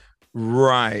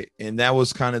 Right. And that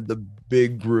was kind of the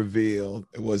big reveal,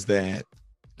 was that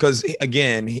because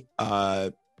again,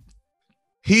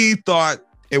 he thought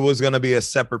it was going to be a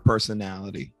separate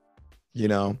personality. You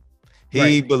know, he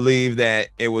Right. believed that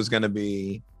it was going to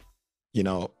be,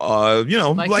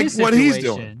 like his what he's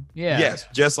situation. doing. Yeah. Yes.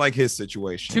 Just like his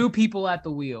situation. Two people at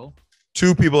the wheel.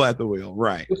 Two people at the wheel.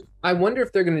 Right. I wonder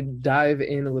if they're going to dive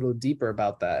in a little deeper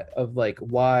about that, of like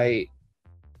why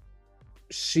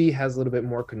she has a little bit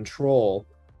more control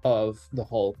of the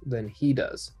Hulk than he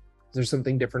does. Is there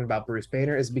something different about Bruce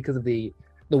Banner? Is it because of the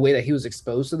way that he was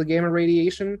exposed to the gamma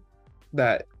radiation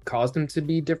that caused him to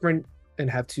be different and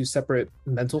have two separate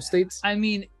mental states? I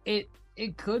mean, it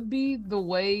could be the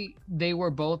way they were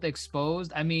both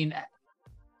exposed. I mean,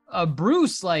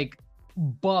 Bruce like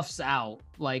buffs out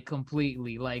like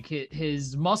completely. Like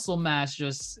his muscle mass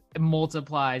just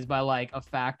multiplies by like a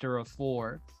factor of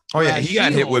 4. Oh yeah, he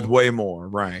got hit with She-Hulk- way more.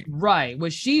 Right. Right.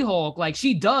 With She-Hulk, like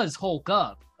she does Hulk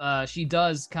up. She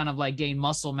does kind of like gain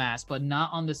muscle mass, but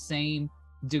not on the same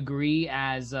degree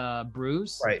as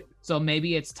Bruce. Right. So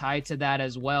maybe it's tied to that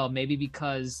as well. Maybe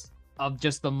because of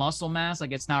just the muscle mass.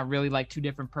 Like it's not really like two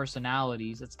different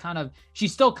personalities. It's kind of,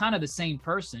 she's still kind of the same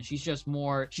person. She's just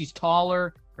more, she's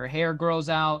taller. Her hair grows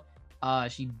out.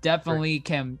 She definitely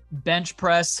can bench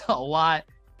press a lot.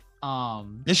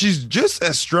 And she's just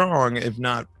as strong, if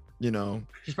not, you know.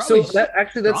 So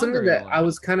that's something that I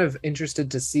was kind of interested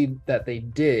to see that they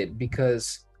did,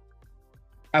 because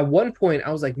at one point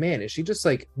I was like, man, is she just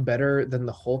like better than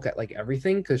the Hulk at like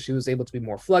everything? Because she was able to be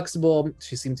more flexible.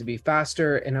 She seemed to be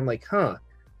faster. And I'm like,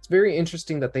 it's very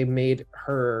interesting that they made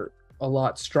her a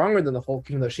lot stronger than the Hulk,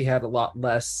 even though she had a lot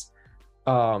less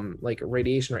like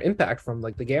radiation or impact from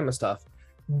like the gamma stuff.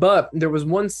 But there was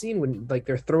one scene when like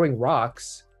they're throwing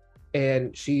rocks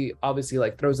and she obviously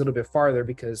like throws a little bit farther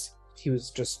because he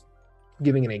was just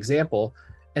giving an example,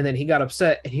 and then he got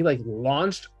upset and he like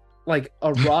launched like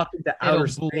a rock into outer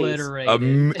space,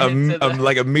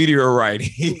 like a meteorite.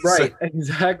 Right,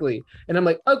 exactly. And I'm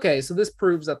like, okay, so this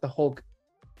proves that the Hulk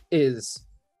is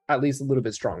at least a little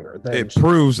bit stronger. It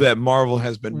proves that Marvel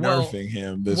has been nerfing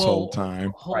him this whole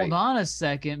time. Hold on a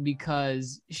second,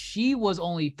 because he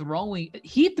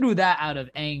threw that out of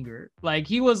anger. Like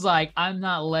he was like, I'm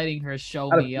not letting her show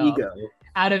me up.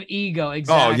 Out of ego,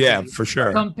 exactly. Oh yeah, for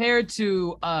sure. Compared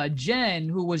to Jen,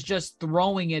 who was just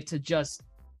throwing it to just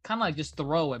kind of like just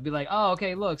throw it, be like, oh,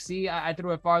 okay, look, see, I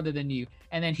threw it farther than you.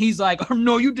 And then he's like, oh,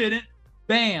 no, you didn't.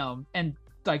 Bam. And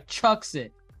like chucks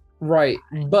it. Right.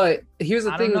 But here's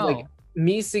the thing, like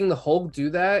me seeing the Hulk do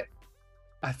that,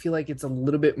 I feel like it's a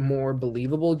little bit more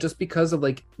believable just because of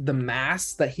like the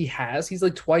mass that he has. He's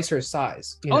like twice her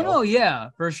size. No, yeah,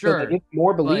 for sure. So, like, it's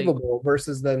more believable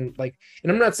versus than like,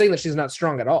 and I'm not saying that she's not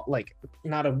strong at all, like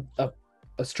not a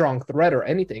strong threat or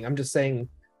anything. I'm just saying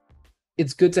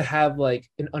it's good to have like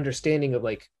an understanding of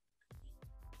like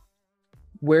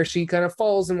where she kind of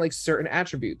falls in like certain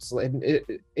attributes. And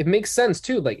it makes sense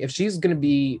too. Like if she's going to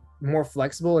be more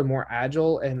flexible and more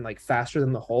agile and like faster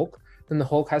than the Hulk, then the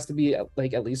Hulk has to be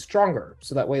like at least stronger.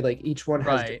 So that way, like each one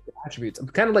has different attributes. I'm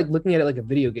kind of like looking at it like a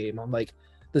video game on like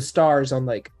the stars on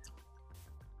like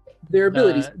their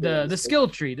abilities. The skill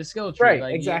tree. Right,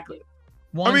 like, exactly.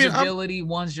 One's ability,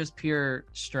 one's just pure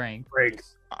strength. Right.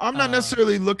 I'm not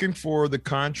necessarily looking for the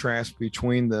contrast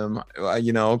between them,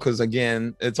 because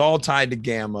again, it's all tied to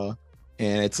gamma,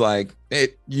 and it's like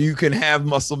you can have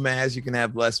muscle mass, you can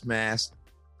have less mass.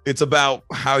 It's about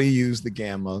how you use the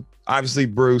gamma. Obviously,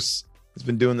 Bruce has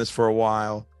been doing this for a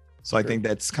while, so I think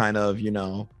that's kind of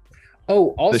Oh,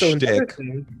 also another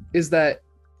thing is that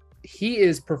he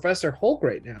is Professor Hulk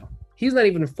right now. He's not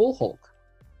even full Hulk.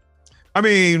 I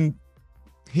mean,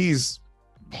 he's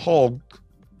Hulk.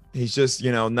 He's just,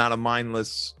 not a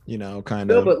mindless, kind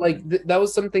of. No, but like that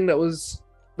was something that was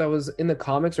in the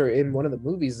comics or in one of the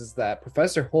movies, is that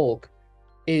Professor Hulk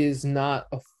is not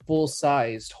a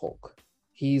full-sized Hulk.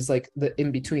 He's like the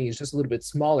in between. He's just a little bit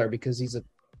smaller because he's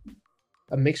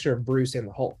a mixture of Bruce and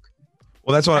the Hulk.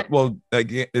 Well, that's why. Well,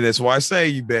 that's why I say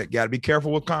you got to be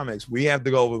careful with comics. We have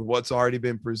to go with what's already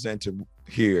been presented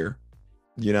here.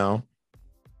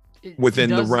 Within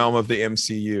the realm of the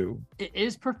MCU.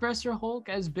 Is Professor Hulk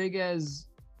as big as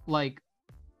like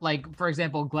for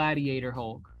example Gladiator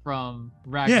Hulk from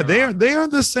Ragnarok? Yeah, they are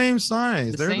the same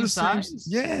size. They're the same size?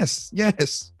 Yes.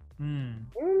 Yes.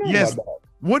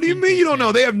 What do you mean you don't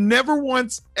know? They have never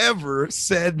once ever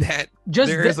said that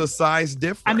there is a size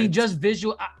difference. I mean, just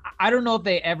visual. I don't know if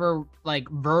they ever like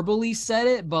verbally said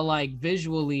it, but like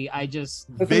visually,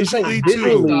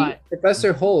 visually,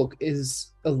 Professor Hulk is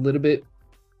a little bit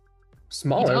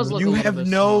smaller. You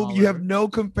have no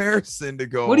comparison to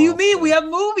go. What do you mean? We have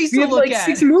movies to look at.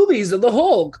 6 movies of the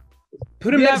Hulk.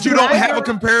 Put them. You don't have a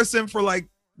comparison for like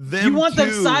them. You want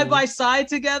them side by side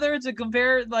together to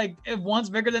compare, like if one's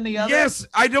bigger than the other? Yes,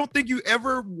 I don't think you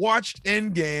ever watched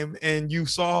Endgame and you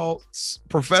saw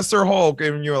Professor Hulk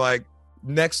and you're like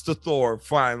next to Thor.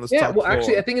 Fine, let's talk. Well, Thor.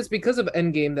 Actually, I think it's because of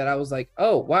Endgame that I was like,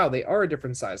 oh wow, they are a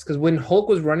different size. Because when Hulk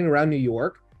was running around New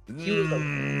York, he was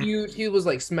like huge. He was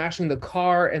like smashing the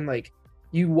car, and like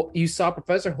you saw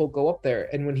Professor Hulk go up there,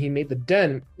 and when he made the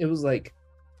dent, it was like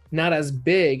not as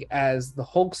big as the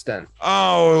Hulk dent.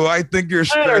 Oh, I think you're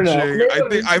stretching.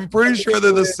 I'm pretty sure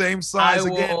they're the same size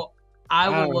again. I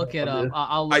will look it up.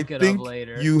 I'll look it up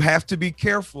later. You have to be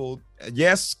careful.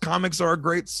 Yes, comics are a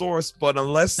great source, but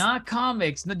unless not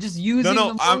comics, just using.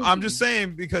 No, I'm just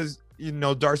saying because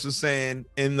Darce was saying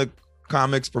in the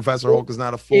comics, Professor Hulk is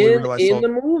not a fully realized Hulk.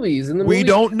 In the movies. We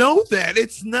don't know that.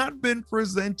 It's not been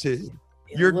presented.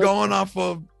 You're going off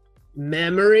of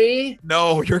memory.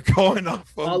 No, you're going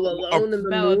off of All Alone in the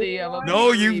Melody of a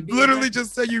No, you literally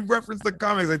just said you referenced the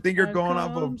comics. I think you're going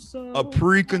off of a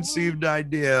preconceived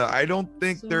idea. I don't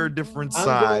think they're a different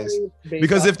size.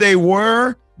 Because if they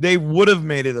were, they would have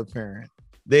made it apparent.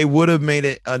 They would have made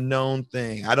it a known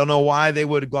thing. I don't know why they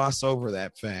would gloss over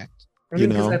that fact. I mean,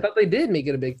 because I thought they did make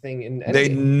it a big thing in Endgame. They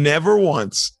never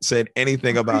once said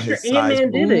anything about his size.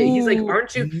 Ant-Man did it. He's like,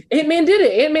 aren't you? Ant-Man did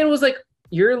it. Ant-Man was like,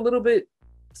 you're a little bit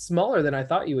smaller than I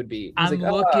thought you would be.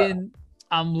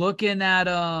 I'm looking at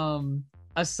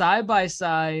a side by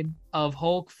side of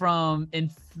Hulk from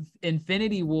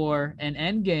Infinity War and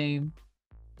Endgame.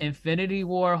 Infinity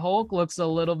War Hulk looks a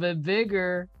little bit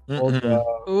bigger. Ooh.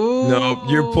 No,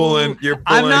 you're pulling.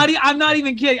 I'm not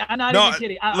even kidding. I'm not even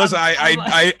kidding. Listen,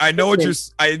 I know what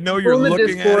you're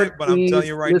looking at it, but I'm telling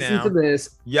you right now. Listen to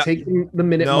this. Yeah. Take the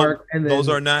minute mark, and then those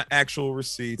are not actual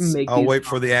receipts. I'll wait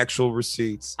for the actual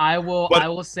receipts. I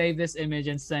will save this image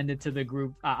and send it to the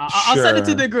group. I'll send it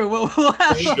to the group. We'll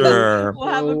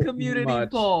have a community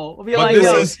poll. We'll be like,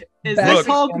 is this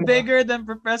Hulk bigger than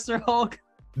Professor Hulk?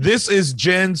 This is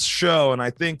Jen's show, and I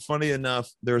think, funny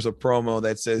enough, there's a promo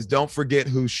that says, "Don't forget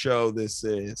whose show this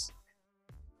is."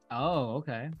 Oh,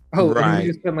 okay. Oh, right.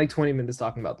 We spent like 20 minutes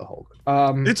talking about the Hulk.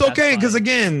 It's okay because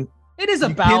again, it is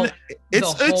about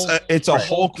it's a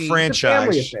Hulk franchise. It's a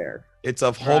family affair. It's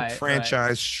a Hulk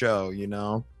franchise show, you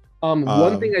know.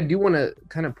 One thing I do want to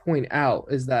kind of point out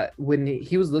is that when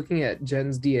he was looking at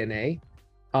Jen's DNA,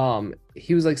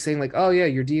 he was like saying like, "Oh yeah,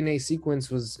 your DNA sequence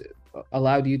was."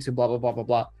 Allowed you to blah blah blah blah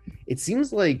blah. It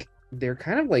seems like they're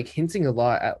kind of like hinting a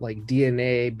lot at like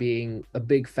DNA being a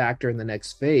big factor in the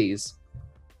next phase.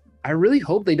 I really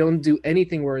hope they don't do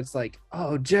anything where it's like,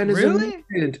 oh, Jen is a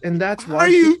mutant, and that's why.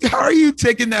 How are you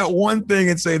taking that one thing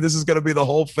and saying this is going to be the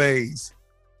whole phase?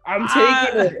 I'm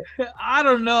taking it. I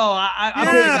don't know.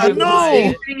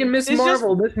 Same thing in Miss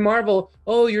Marvel. Miss Marvel.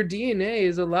 Oh, your DNA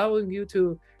is allowing you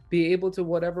to be able to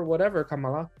whatever,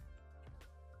 Kamala.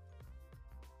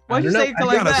 Why'd you say it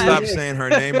like that? I gotta stop saying her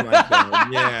name like that.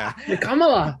 Yeah.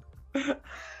 Kamala.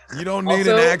 You don't need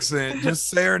an accent. Just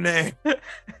say her name.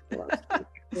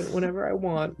 Whenever I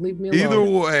want. Leave me alone. Either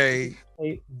way,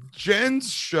 Jen's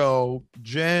show,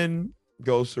 Jen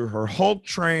goes through her Hulk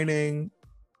training.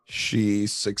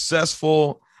 She's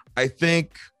successful. I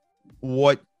think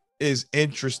what is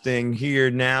interesting here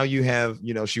now, you have,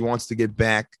 she wants to get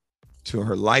back to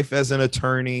her life as an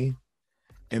attorney.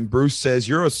 And Bruce says,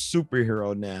 you're a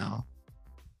superhero now.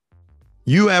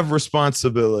 You have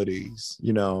responsibilities.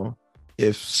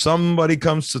 If somebody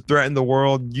comes to threaten the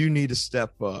world, you need to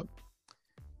step up.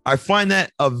 I find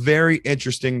that a very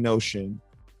interesting notion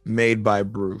made by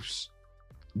Bruce.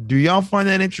 Do y'all find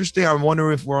that interesting? I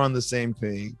wonder if we're on the same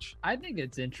page. I think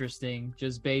it's interesting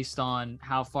just based on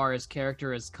how far his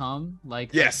character has come.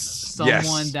 Like,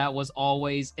 someone that was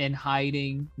always in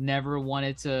hiding, never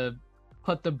wanted to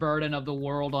put the burden of the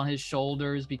world on his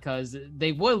shoulders because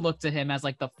they would look to him as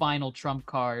like the final trump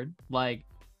card, like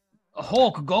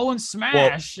Hulk, go and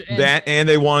smash. Well, and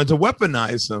they wanted to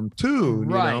weaponize him too,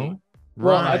 right?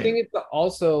 Well, I think it's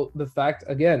also the fact,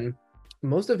 again,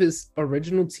 most of his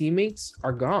original teammates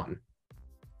are gone.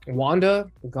 Wanda,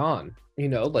 gone.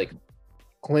 Like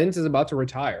Clint is about to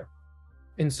retire.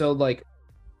 And so like,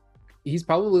 he's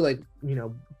probably like,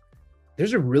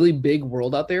 there's a really big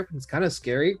world out there. It's kind of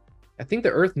scary. I think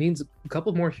the Earth needs a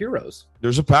couple more heroes.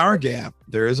 There's a power gap.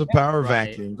 There is a power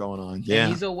vacuum going on. Yeah,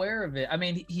 and he's aware of it. I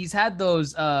mean, he's had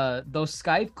those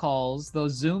Skype calls,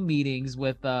 those Zoom meetings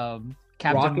with Captain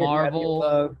Rocket,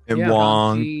 Marvel and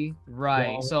Wong.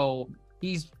 Right. Wong. So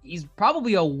he's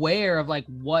probably aware of like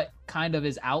what kind of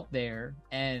is out there,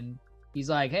 and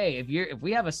he's like, hey, if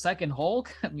we have a second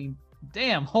Hulk, I mean,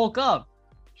 damn, Hulk up,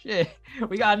 shit,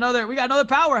 we got another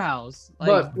powerhouse. Like,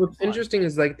 but what's interesting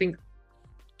is like, I think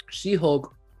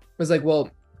She-Hulk was like, well,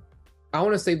 I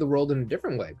want to save the world in a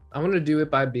different way. I want to do it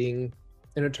by being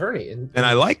an attorney. And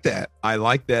I like that. I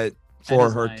like that for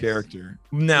her character.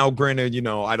 Now, granted,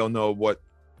 I don't know what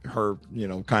her,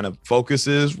 kind of focus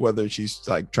is, whether she's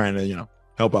like trying to,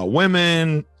 help out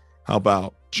women, help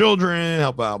out children,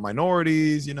 help out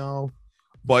minorities,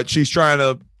 but she's trying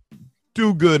to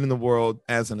do good in the world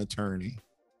as an attorney.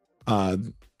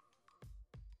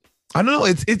 I don't know.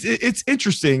 It's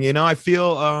interesting. I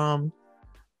feel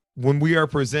when we are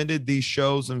presented these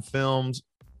shows and films,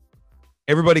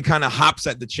 everybody kind of hops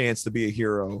at the chance to be a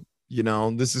hero.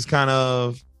 This is kind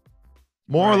of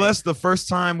more or less the first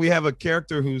time we have a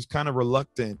character who's kind of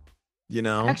reluctant,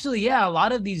 Actually, yeah, a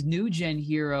lot of these new gen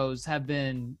heroes have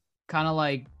been kind of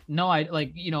like,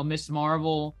 Miss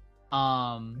Marvel,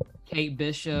 Kate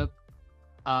Bishop,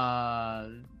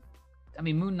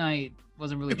 Moon Knight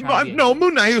wasn't really trying to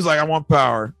Moon Knight, he was like, I want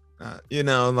power.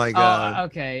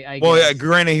 Okay.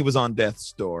 Granted, he was on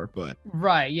death's door, but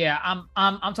right, yeah.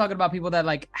 I'm talking about people that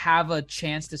like have a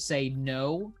chance to say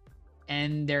no,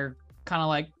 and they're kind of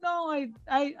like, no,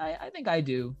 I think I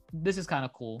do. This is kind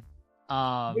of cool.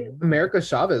 America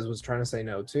Chavez was trying to say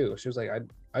no too. She was like,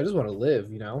 I just want to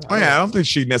live, you know. Oh yeah, I don't think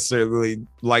she necessarily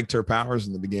liked her powers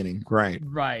in the beginning. Right.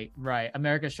 Right.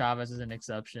 America Chavez is an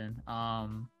exception.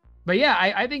 But yeah,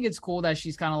 I think it's cool that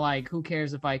she's kind of like, who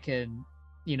cares if I can,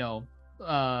 you know,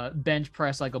 bench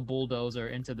press like a bulldozer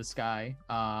into the sky.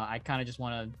 I kind of just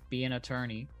want to be an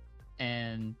attorney.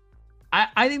 And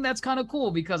I think that's kind of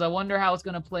cool because I wonder how it's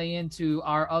going to play into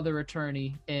our other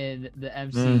attorney in the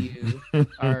MCU,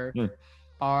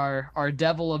 our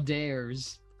Devil of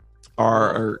Dares.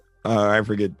 I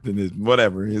forget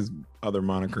whatever his other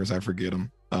monikers. I forget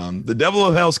them. The Devil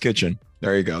of Hell's Kitchen.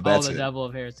 There you go. That's the it. Devil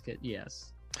of Hell's Kitchen.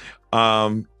 Yes.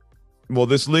 Well,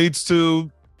 this leads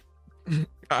to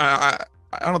I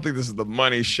don't think this is the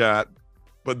money shot,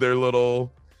 but their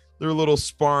little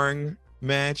sparring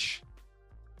match.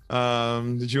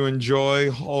 Did you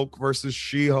enjoy Hulk versus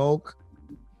She-Hulk?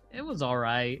 It was all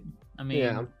right. I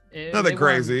mean, nothing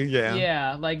crazy.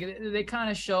 Yeah, like they kind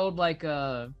of showed like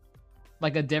a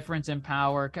difference in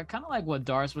power, kind of like what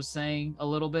Darce was saying a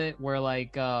little bit, where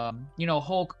like you know,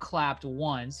 Hulk clapped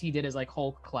once. He did his like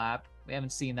Hulk clap. We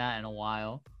haven't seen that in a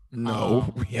while.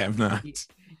 No, we have not.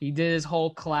 He did his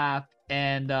Hulk clap,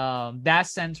 and that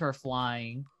sent her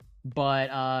flying.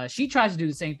 But she tries to do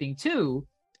the same thing too.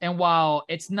 And while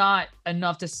it's not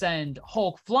enough to send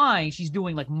Hulk flying, she's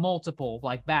doing like multiple,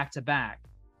 like back to back.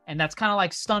 And that's kind of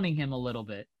like stunning him a little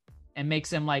bit and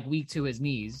makes him like weak to his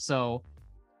knees. So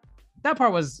that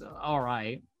part was all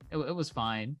right. It was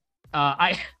fine.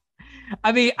 I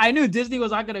mean, I knew Disney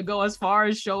was not going to go as far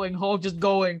as showing Hulk just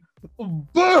going boom.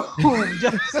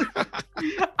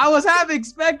 I was half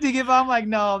expecting it, but I'm like,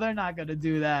 no, they're not going to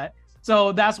do that.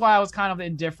 So that's why I was kind of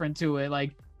indifferent to it. Like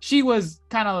she was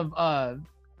kind of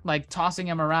like tossing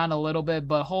him around a little bit,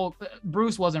 but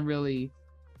Bruce wasn't really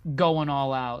going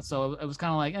all out. So it was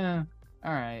kind of like,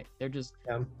 all right. They're just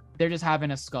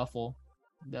having a scuffle.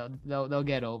 They'll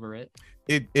get over it.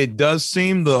 It does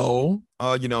seem though,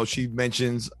 you know, she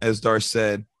mentions, as Darce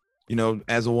said, you know,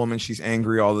 as a woman, she's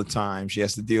angry all the time. She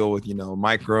has to deal with, you know,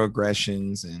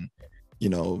 microaggressions and, you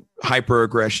know,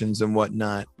 hyperaggressions and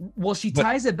whatnot. Well, she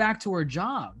ties it back to her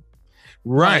job.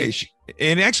 Right.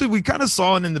 And actually, we kind of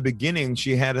saw it in the beginning.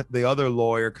 She had the other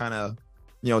lawyer kind of,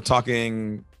 you know,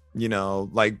 talking, you know,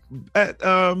 like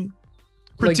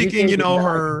critiquing, you know,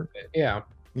 her.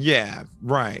 Yeah.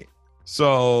 Right.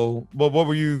 So, but what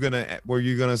were you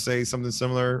gonna say something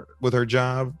similar with her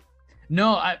job?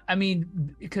 No, I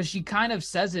mean, because she kind of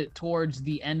says it towards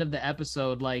the end of the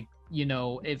episode, like, you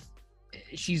know, if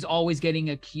she's always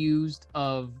getting accused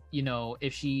of, you know,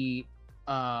 if she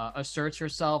asserts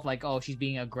herself, like, oh, she's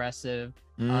being aggressive,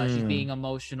 she's being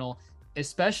emotional,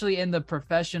 especially in the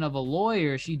profession of a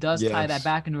lawyer. She does tie that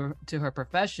back into her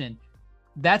profession.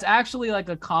 That's actually like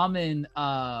a common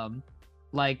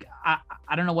like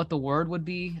I don't know what the word would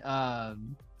be,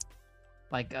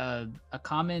 like a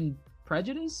common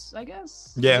prejudice, I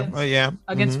guess.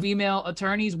 Against female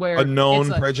attorneys, where a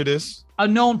known prejudice.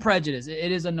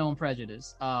 It is a known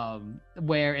prejudice,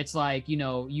 where it's like, you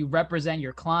know, you represent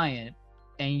your client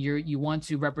and you want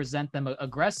to represent them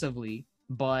aggressively,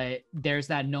 but there's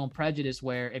that known prejudice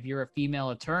where if you're a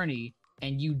female attorney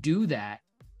and you do that,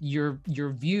 you're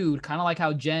viewed kind of like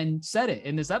how Jen said it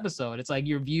in this episode. It's like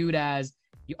you're viewed as,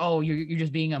 oh, you're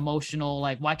just being emotional.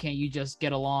 Like, why can't you just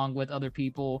get along with other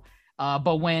people?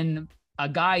 But when a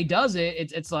guy does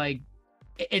it, it's like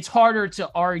it's harder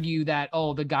to argue that,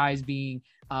 oh, the guy's being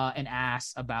an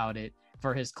ass about it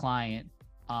for his client.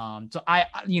 So I,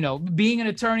 you know, being an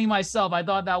attorney myself, I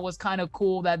thought that was kind of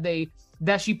cool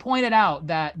that she pointed out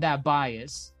that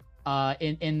bias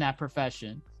in that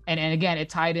profession. And again, it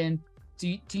tied in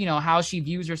to you know, how she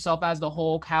views herself as the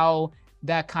Hulk, how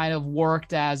that kind of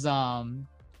worked as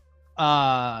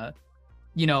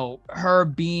you know, her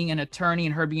being an attorney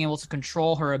and her being able to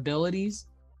control her abilities.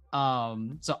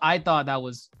 So I thought that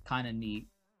was kind of neat.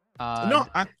 No,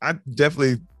 I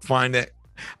definitely find that.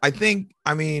 I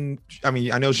mean,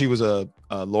 I know she was a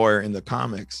lawyer in the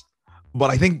comics, but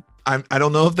I think I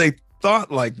don't know if they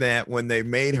thought like that when they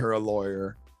made her a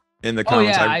lawyer in the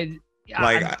comics.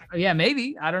 Yeah,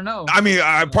 maybe. I don't know. I mean,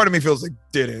 part of me feels like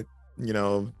didn't. You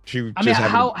know,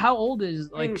 how old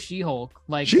is like She-Hulk?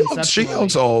 Like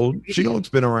She-Hulk's old. She-Hulk's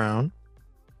been around.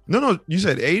 No, you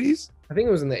said 80s? I think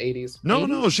it was in the 80s.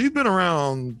 No, she's been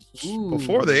around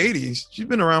before the 80s. She's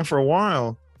been around for a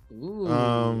while. Ooh,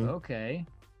 okay.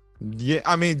 Yeah,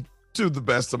 I mean, to the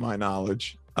best of my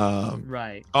knowledge.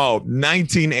 Right. Oh,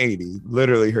 1980,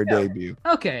 literally her debut.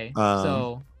 Okay,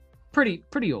 so pretty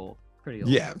old. Pretty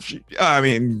old. Yeah, I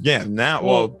mean, yeah. Now,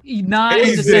 not in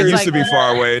the 80s sense used like to be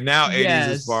far away. Now 80s Yes.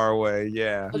 is far away.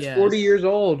 Yeah, That's Yes. 40 years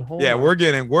old. Hold yeah. on. We're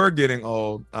getting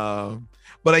old.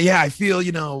 But yeah, I feel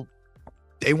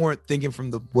they weren't thinking from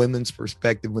the women's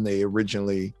perspective when they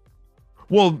originally,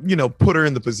 put her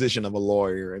in the position of a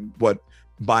lawyer and what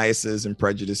biases and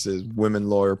prejudices women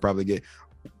lawyer probably get.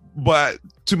 But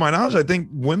to my knowledge, I think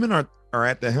women are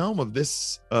at the helm of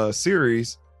this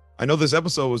series. I know this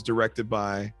episode was directed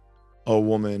by a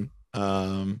woman.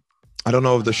 I don't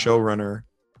know if the showrunner.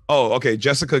 Oh, okay.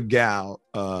 Jessica Gao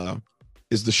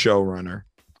is the showrunner.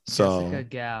 So Jessica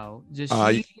Gao.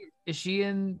 Is she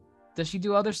in? Does she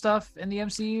do other stuff in the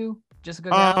MCU? Jessica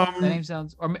Gao. That name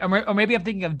sounds. Or maybe I'm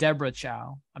thinking of Deborah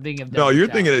Chow. I'm thinking of. Deborah you're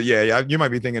Chow. thinking of you might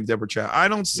be thinking of Deborah Chow. I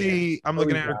don't see. I'm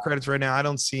looking at her credits right now. I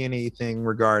don't see anything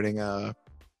regarding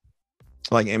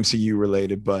like MCU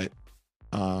related, but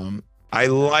I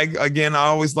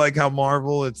always like how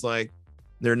Marvel, it's like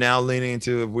they're now leaning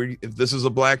into if this is a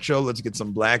black show, let's get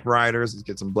some black writers, let's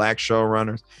get some black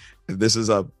showrunners. If this is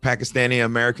a Pakistani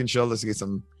American show, let's get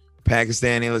some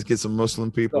Pakistani, let's get some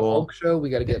Muslim people. The Hulk show, we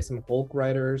got to get some Hulk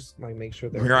writers, like make sure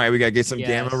they're right. We got to get some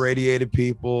gamma radiated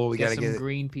people. We got to get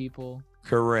green people.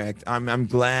 Correct. I'm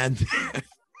glad.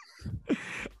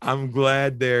 I'm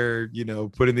glad they're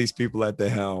putting these people at the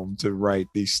helm to write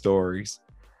these stories.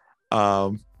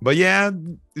 But yeah,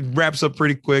 it wraps up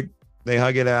pretty quick. They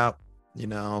hug it out.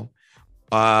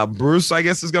 Bruce, I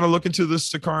guess, is going to look into the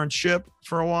Sakaran ship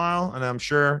for a while, and I'm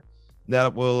sure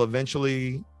that will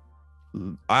eventually.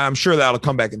 I'm sure that'll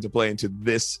come back into play into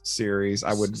this series.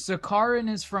 I would. Sakaran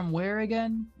is from where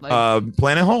again? Like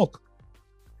Planet Hulk.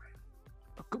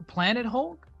 Planet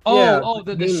Hulk? Yeah,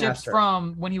 the Game ship's Master.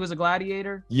 from when he was a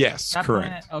gladiator? Yes, That correct.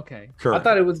 planet? Okay. Correct. I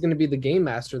thought it was going to be the Game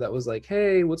Master that was like,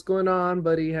 hey, what's going on,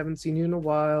 buddy? Haven't seen you in a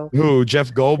while. Who?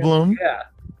 Jeff Goldblum? Yeah.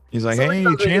 He's like, Something hey,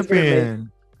 tells me he's gonna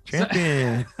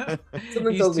champion. Something He's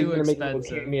tells me too he's going to make a little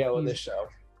expensive. cameo in this show.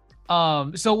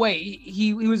 So wait,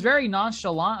 he was very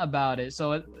nonchalant about it.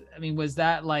 So was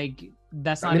that like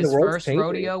that's not the his world's first changing.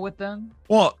 rodeo with them?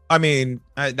 Well, I mean,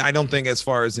 I don't think as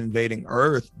far as invading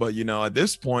Earth, but at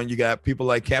this point, you got people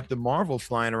like Captain Marvel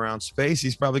flying around space.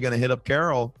 He's probably going to hit up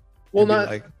Carol. Well,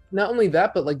 and be not only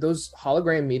that, but like those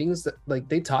hologram meetings that like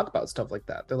they talk about stuff like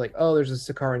that. They're like, oh, there's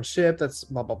a Sakaran ship that's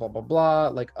blah blah blah blah blah.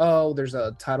 Like, oh, there's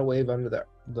a tidal wave under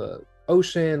the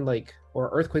ocean, like, or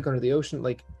earthquake under the ocean.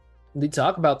 Like, they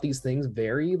talk about these things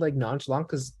very like nonchalant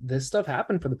because this stuff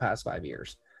happened for the past 5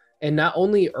 years, and not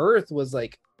only Earth was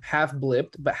like half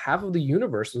blipped, but half of the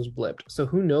universe was blipped. So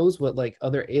who knows what like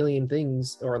other alien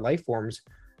things or life forms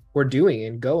were doing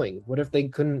and going? What if they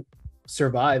couldn't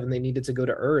survive and they needed to go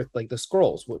to Earth, like the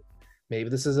Skrulls? Maybe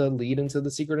this is a lead into the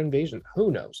secret invasion.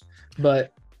 Who knows?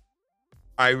 But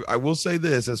I will say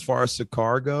this, as far as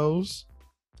Sakaar goes,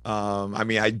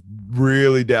 I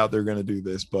really doubt they're going to do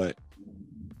this, but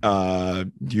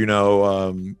Son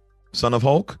of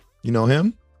Hulk? You know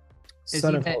him?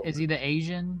 Is he the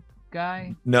Asian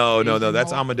guy? No, Asian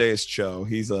that's Hulk? Amadeus Cho.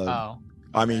 He's Oh,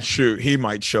 shoot, he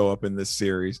might show up in this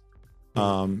series.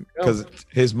 Because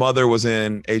his mother was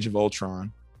in Age of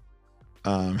Ultron.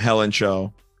 Helen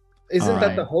Cho. isn't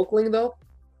that the Right. Hulkling though?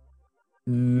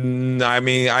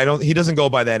 He doesn't go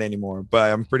by that anymore,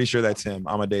 but I'm pretty sure that's him,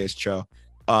 Amadeus Cho.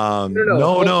 God,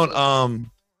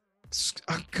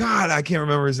 I can't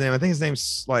remember his name. I think his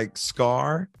name's like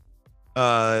Scar.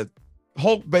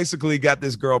 Hulk basically got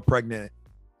this girl pregnant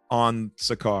on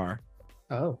Sakaar,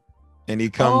 Oh, and he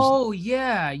comes. Oh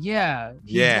yeah. He Yeah.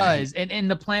 does. And in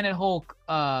the Planet Hulk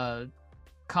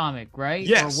comic, right?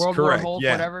 Yes, or World correct, War Hulk,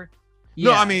 yeah. whatever.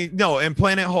 No, in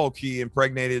Planet Hulk, he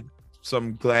impregnated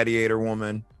some gladiator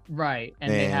woman. Right.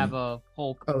 And they Man. have a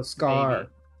Hulk. Scar.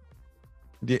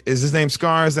 baby. Is his name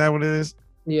Scar? Is that what it is?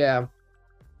 Yeah.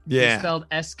 It's Yeah. spelled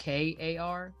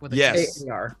SKAR with a Yes.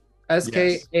 AAR.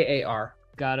 SKAAR.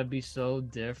 Gotta be so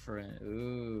different.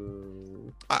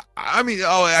 Ooh. I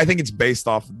think it's based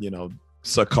off,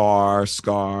 Sakaar,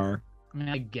 Scar. I mean,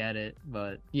 I get it,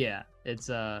 but yeah, it's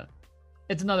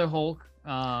another Hulk.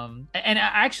 And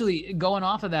actually going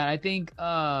off of that, I think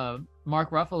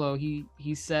Mark Ruffalo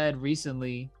he said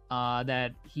recently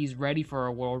that he's ready for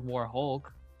a World War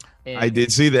Hulk. I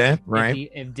did see that,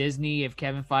 right? If Disney, if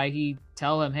Kevin Feige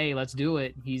tell him, hey, let's do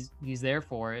it, he's there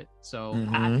for it. So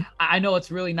Mhm. I know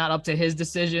it's really not up to his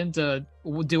decision to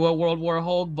do a World War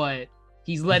Hulk, but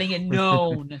he's letting it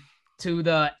known to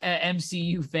the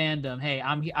MCU fandom, hey,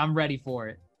 I'm ready for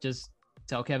it. Just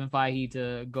tell Kevin Feige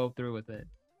to go through with it.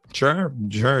 Sure.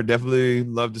 Definitely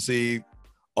love to see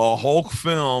a Hulk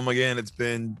film again. It's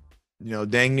been,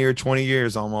 dang near 20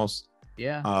 years almost.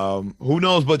 Yeah. Who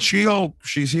knows? But She-Hulk,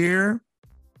 she's here.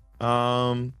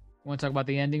 Want to talk about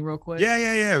the ending real quick?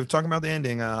 Yeah. We're talking about the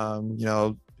ending.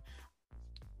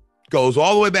 Goes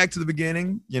all the way back to the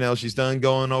beginning. She's done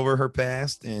going over her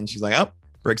past, and she's like, "Oh,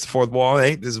 breaks the fourth wall.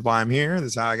 Hey, this is why I'm here.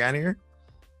 This is how I got here."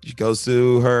 She goes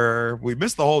to her. We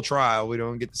missed the whole trial. We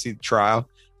don't get to see the trial.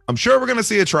 I'm sure we're gonna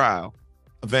see a trial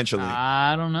eventually.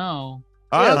 I don't know.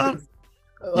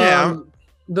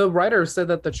 The writer said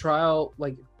that the trial,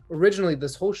 like originally,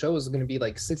 this whole show was going to be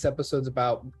like 6 episodes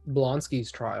about Blonsky's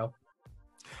trial.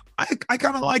 I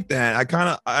kind of like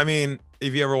that. I mean,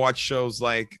 if you ever watch shows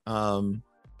like American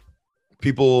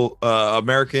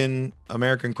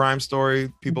Crime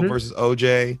Story, People versus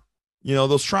OJ,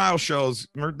 those trial shows,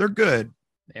 they're good.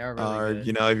 They are really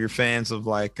good. If you're fans of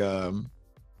like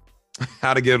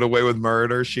How to Get Away with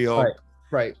Murder, She-Hulk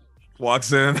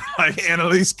walks in like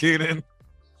Annalise Keaton.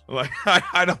 Like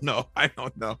I don't know. I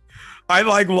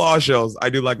like law shows. I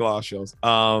do like law shows.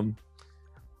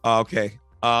 Okay.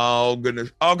 Oh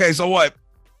goodness. Okay, so what?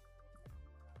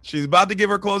 She's about to give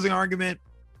her closing argument.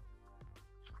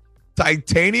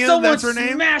 Titanium, that's her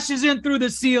name. Smashes in through the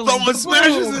ceiling. Someone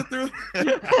smashes it through.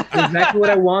 Exactly what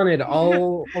I wanted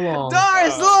all along.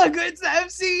 Doris, look, it's the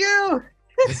MCU.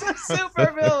 It's a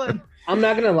super villain. I'm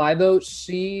not gonna lie though,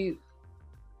 she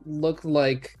looked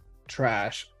like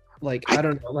trash. Like I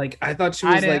don't know. Like I thought she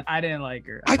was I didn't like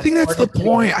her. I think that's the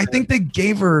point. I think they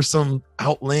gave her some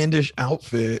outlandish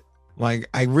outfit. Like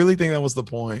I really think that was the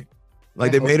point.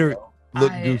 Like they made her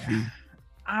look goofy.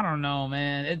 I don't know,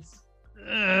 man.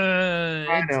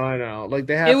 I know. Like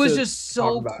they had. It was just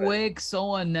so quick,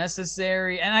 so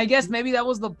unnecessary, and I guess maybe that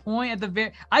was the point. At the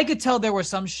very, I could tell there were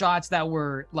some shots that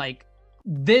were like,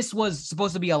 this was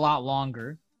supposed to be a lot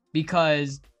longer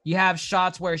because you have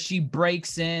shots where she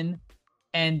breaks in,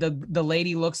 and the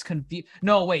lady looks confused.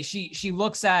 No, wait, she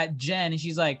looks at Jen and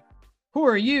she's like, "Who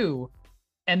are you?"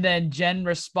 And then Jen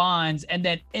responds, and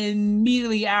then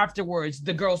immediately afterwards,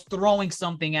 the girl's throwing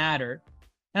something at her.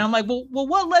 And I'm like, well,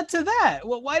 what led to that?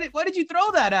 Well, why did you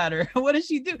throw that at her? What did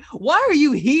she do? Why are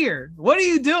you here? What are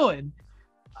you doing?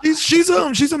 She's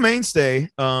a mainstay.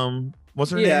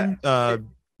 What's her name?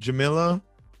 Jamila.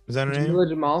 Is that her name? Jamila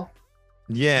Jamal.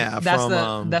 Yeah,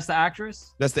 that's the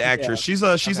actress. That's the actress.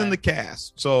 Yeah. She's in the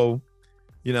cast, so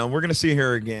we're gonna see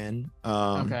her again.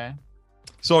 Okay.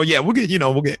 So yeah, we'll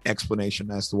get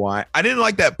explanation as to why. I didn't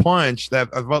like that punch. I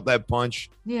felt that punch.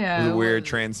 Yeah, was a weird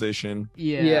transition.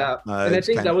 Yeah. And I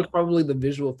think that was probably the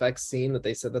visual effects scene that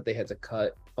they said that they had to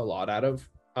cut a lot out of.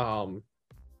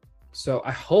 So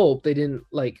I hope they didn't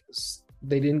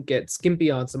get skimpy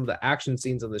on some of the action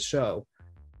scenes of the show,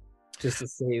 just to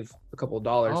save a couple of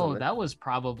dollars. Oh, that was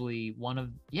probably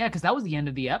because that was the end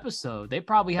of the episode. They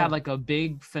probably had like a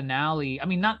big finale. I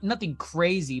mean, nothing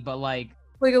crazy, but like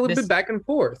a little bit back and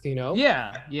forth,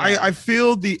 Yeah. I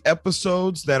feel the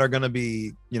episodes that are gonna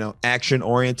be action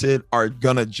oriented are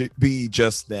gonna be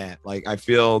just that. Like I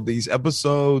feel these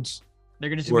episodes they're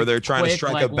gonna where they're trying to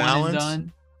strike a balance.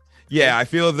 Yeah, I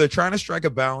feel if they're trying to strike a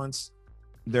balance,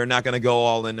 they're not gonna go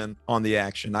all in on the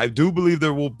action. I do believe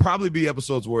there will probably be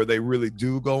episodes where they really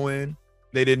do go in.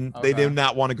 They did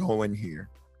not want to go in here.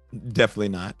 Definitely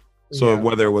not. So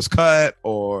whether it was cut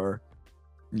or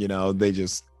they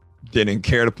just didn't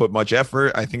care to put much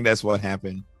effort. I think that's what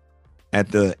happened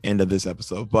at the end of this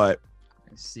episode. But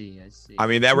I see. I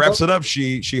mean, that wraps it up.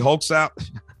 She hulks out.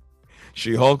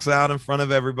 She hulks out in front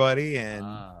of everybody, and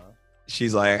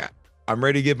she's like, "I'm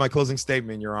ready to give my closing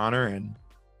statement, Your Honor." And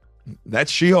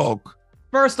that's She-Hulk.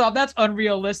 First off, that's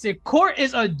unrealistic. Court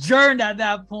is adjourned at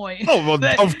that point. Oh,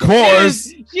 well, of course.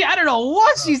 I don't know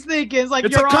what she's thinking. It's like,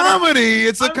 it's a comedy.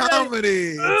 It's a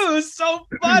comedy. Ooh, it's so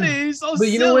funny. So but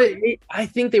you know what? I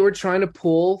think they were trying to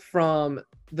pull from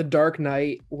The Dark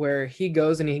Knight, where he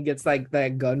goes and he gets like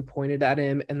that gun pointed at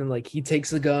him, and then like he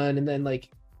takes the gun, and then like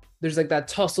there's like that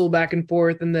tussle back and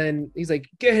forth, and then he's like,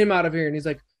 "Get him out of here," and he's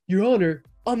like, "Your Honor,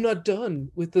 I'm not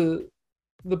done with the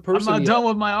person. I'm not done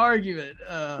with my argument."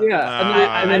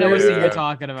 I know what you're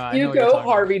talking about. You go,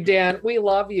 Harvey Dent. We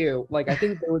love you. Like I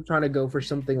think they were trying to go for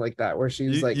something like that, where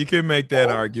she's like, "You can make that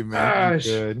argument."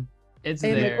 You could. It's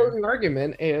and there. the closing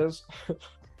argument is,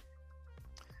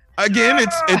 again,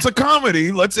 it's a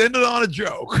comedy. Let's end it on a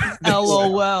joke.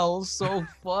 LOL, so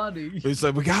funny. He's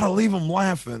like, we gotta leave them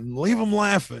laughing. Leave them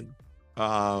laughing.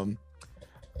 Are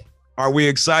we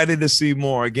excited to see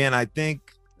more? Again, I think,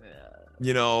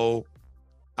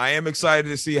 I am excited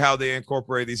to see how they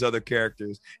incorporate these other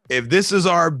characters. If this is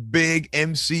our big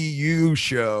MCU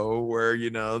show where,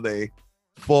 they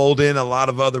fold in a lot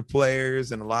of other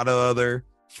players and a lot of other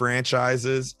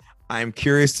franchises, I'm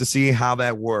curious to see how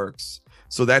that works.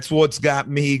 So that's what's got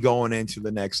me going into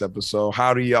the next episode.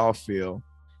 How do y'all feel?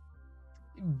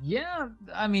 Yeah,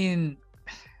 I mean,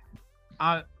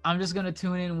 I'm just gonna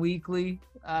tune in weekly.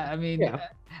 I mean, Yeah.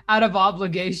 out of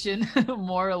obligation,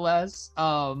 more or less.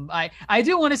 I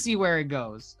do want to see where it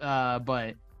goes.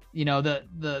 But you know,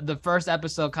 the first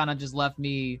episode kind of just left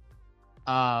me,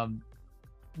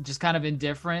 just kind of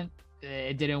indifferent.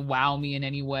 It didn't wow me in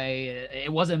any way.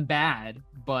 It wasn't bad,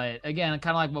 but again,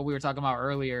 kind of like what we were talking about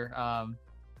earlier.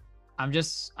 I'm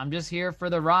just here for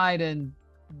the ride, and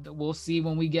we'll see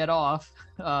when we get off.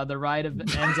 The ride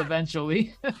ends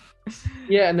eventually.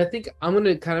 Yeah, and I think I'm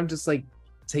gonna kind of just like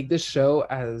take this show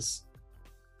as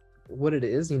what it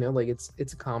is, you know, like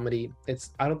it's a comedy.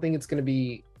 I don't think it's gonna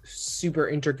be super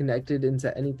interconnected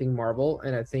into anything Marvel,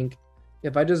 and I think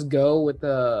if I just go with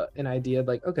an idea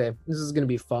like, okay, this is gonna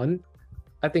be fun,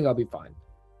 I think I'll be fine.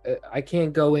 I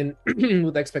can't go in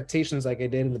with expectations like I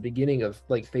did in the beginning of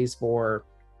like Phase 4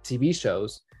 TV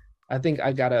shows. I think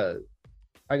I gotta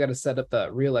set up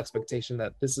the real expectation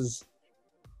that this is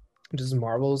just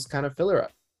Marvel's kind of filler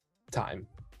time.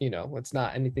 You know, it's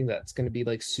not anything that's going to be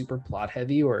like super plot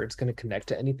heavy or it's going to connect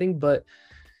to anything, but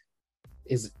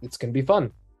it's going to be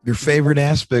fun. Your favorite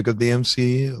aspect of the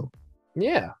MCU.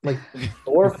 Yeah, like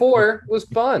Thor 4 was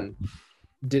fun.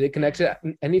 Did it connect to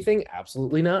anything?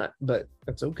 Absolutely not, but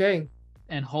that's okay.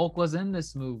 And Hulk was in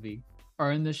this movie,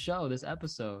 or in this show, this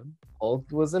episode. Hulk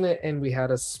was in it, and we had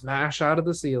a smash out of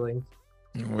the ceiling.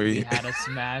 We had a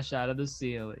smash out of the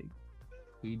ceiling.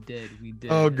 We did.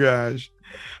 Oh gosh.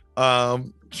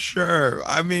 Sure.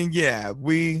 I mean, yeah,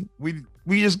 we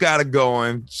just gotta go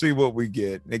and see what we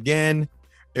get. Again,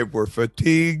 if we're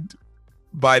fatigued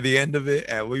by the end of it,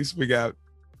 at least we got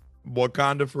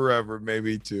Wakanda Forever,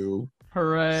 maybe too.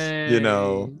 Hooray! You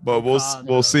know, but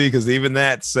we'll see, because even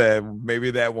that said,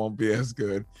 maybe that won't be as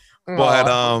good. But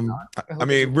I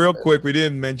mean, real quick, we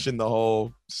didn't mention the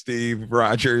whole Steve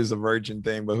Rogers a virgin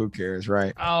thing, but who cares,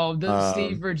 right? Oh, the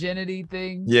Steve virginity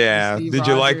thing. Yeah. Did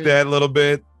you like that a little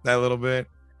bit?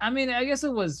 I mean, I guess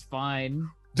it was fine.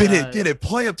 Did it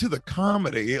play up to the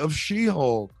comedy of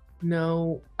She-Hulk?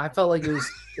 No, I felt like it was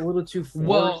a little too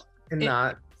forced and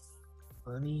not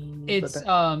funny. It's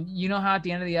you know how at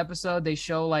the end of the episode they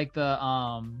show like the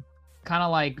kind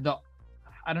of like the,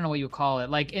 I don't know what you would call it,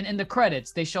 like in the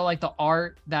credits they show like the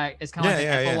art that is kind of like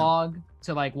an epilogue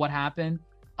to like what happened.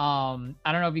 I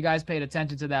don't know if you guys paid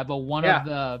attention to that, but one of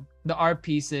the art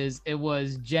pieces, it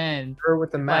was Jen, her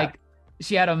with the map. Like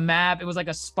she had a map. It was like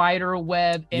a spider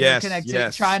web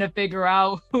interconnected, trying to figure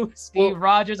out who Steve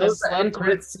Rogers has slept with. End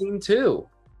credit scene too.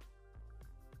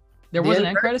 There was an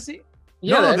end credit scene.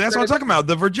 Yeah, no, that's what I'm talking about.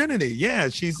 The virginity. Yeah,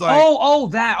 she's like,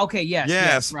 that. Okay,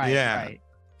 yes, right, yeah. right.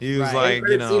 He was like,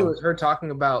 you know, scene was her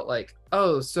talking about like,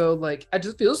 oh, so like I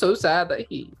just feel so sad that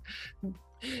he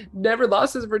never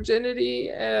lost his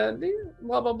virginity and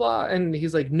blah blah blah, and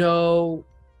he's like, no.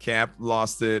 Cap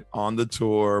lost it on the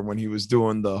tour when he was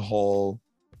doing the whole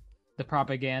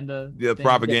propaganda. The thing.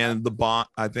 propaganda, the bond.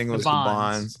 I think it was the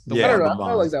bonds. I don't know. I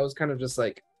felt like that was kind of just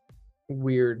like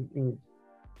weird.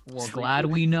 Well, glad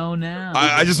we know now.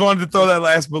 I just wanted to throw that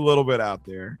last little bit out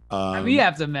there. I mean, you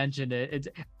have to mention it.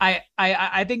 I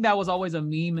think that was always a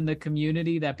meme in the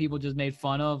community that people just made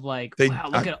fun of. Like, wow,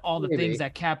 look at all the things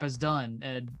that Cap has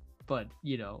done, but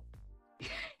you know,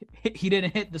 he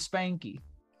didn't hit the spanky.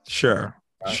 Sure.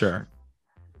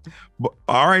 But,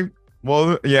 all right.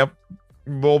 Well, yeah.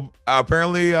 Well,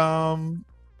 apparently,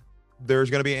 there's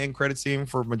going to be an end credit scene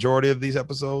for majority of these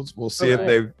episodes. We'll see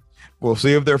We'll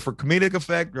see if they're for comedic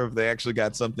effect or if they actually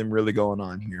got something really going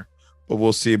on here. But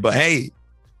we'll see. But hey,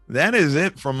 that is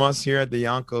it from us here at the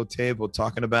Yonko table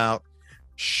talking about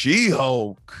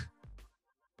She-Hulk.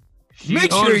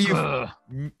 Make sure you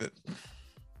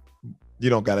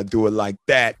don't got to do it like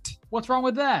that. What's wrong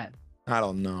with that? I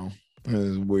don't know. It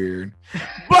is weird.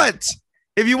 But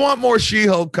if you want more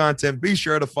She-Hulk content, be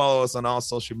sure to follow us on all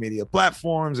social media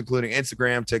platforms, including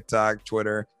Instagram, TikTok,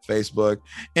 Twitter, Facebook.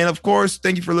 And of course,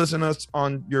 thank you for listening to us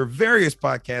on your various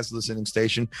podcast listening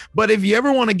station. But if you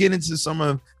ever want to get into some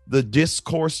of the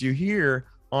discourse you hear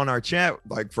on our chat,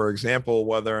 like, for example,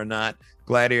 whether or not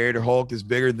Gladiator Hulk is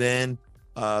bigger than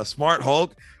Smart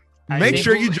Hulk, make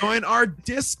sure you join our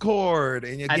Discord.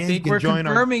 And again, I think we're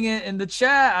confirming it in the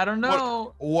chat. I don't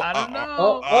know. I don't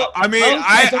know. I mean,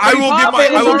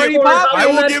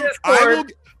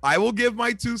 I will give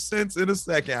my 2 cents in a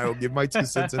second.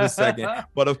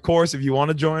 But of course, if you want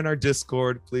to join our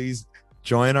Discord, please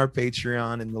join our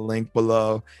Patreon in the link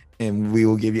below, and we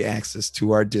will give you access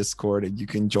to our Discord, and you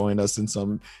can join us in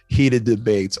some heated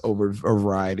debates over a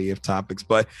variety of topics.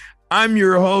 But I'm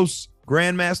your host,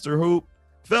 Grandmaster Hoop,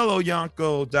 fellow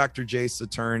Yonko, Dr. Jace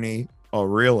attorney, a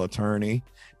real attorney,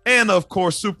 and of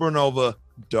course, Supernova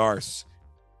Darce,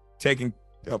 taking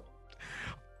up.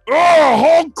 Oh,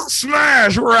 Hulk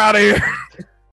smash! We're out of here.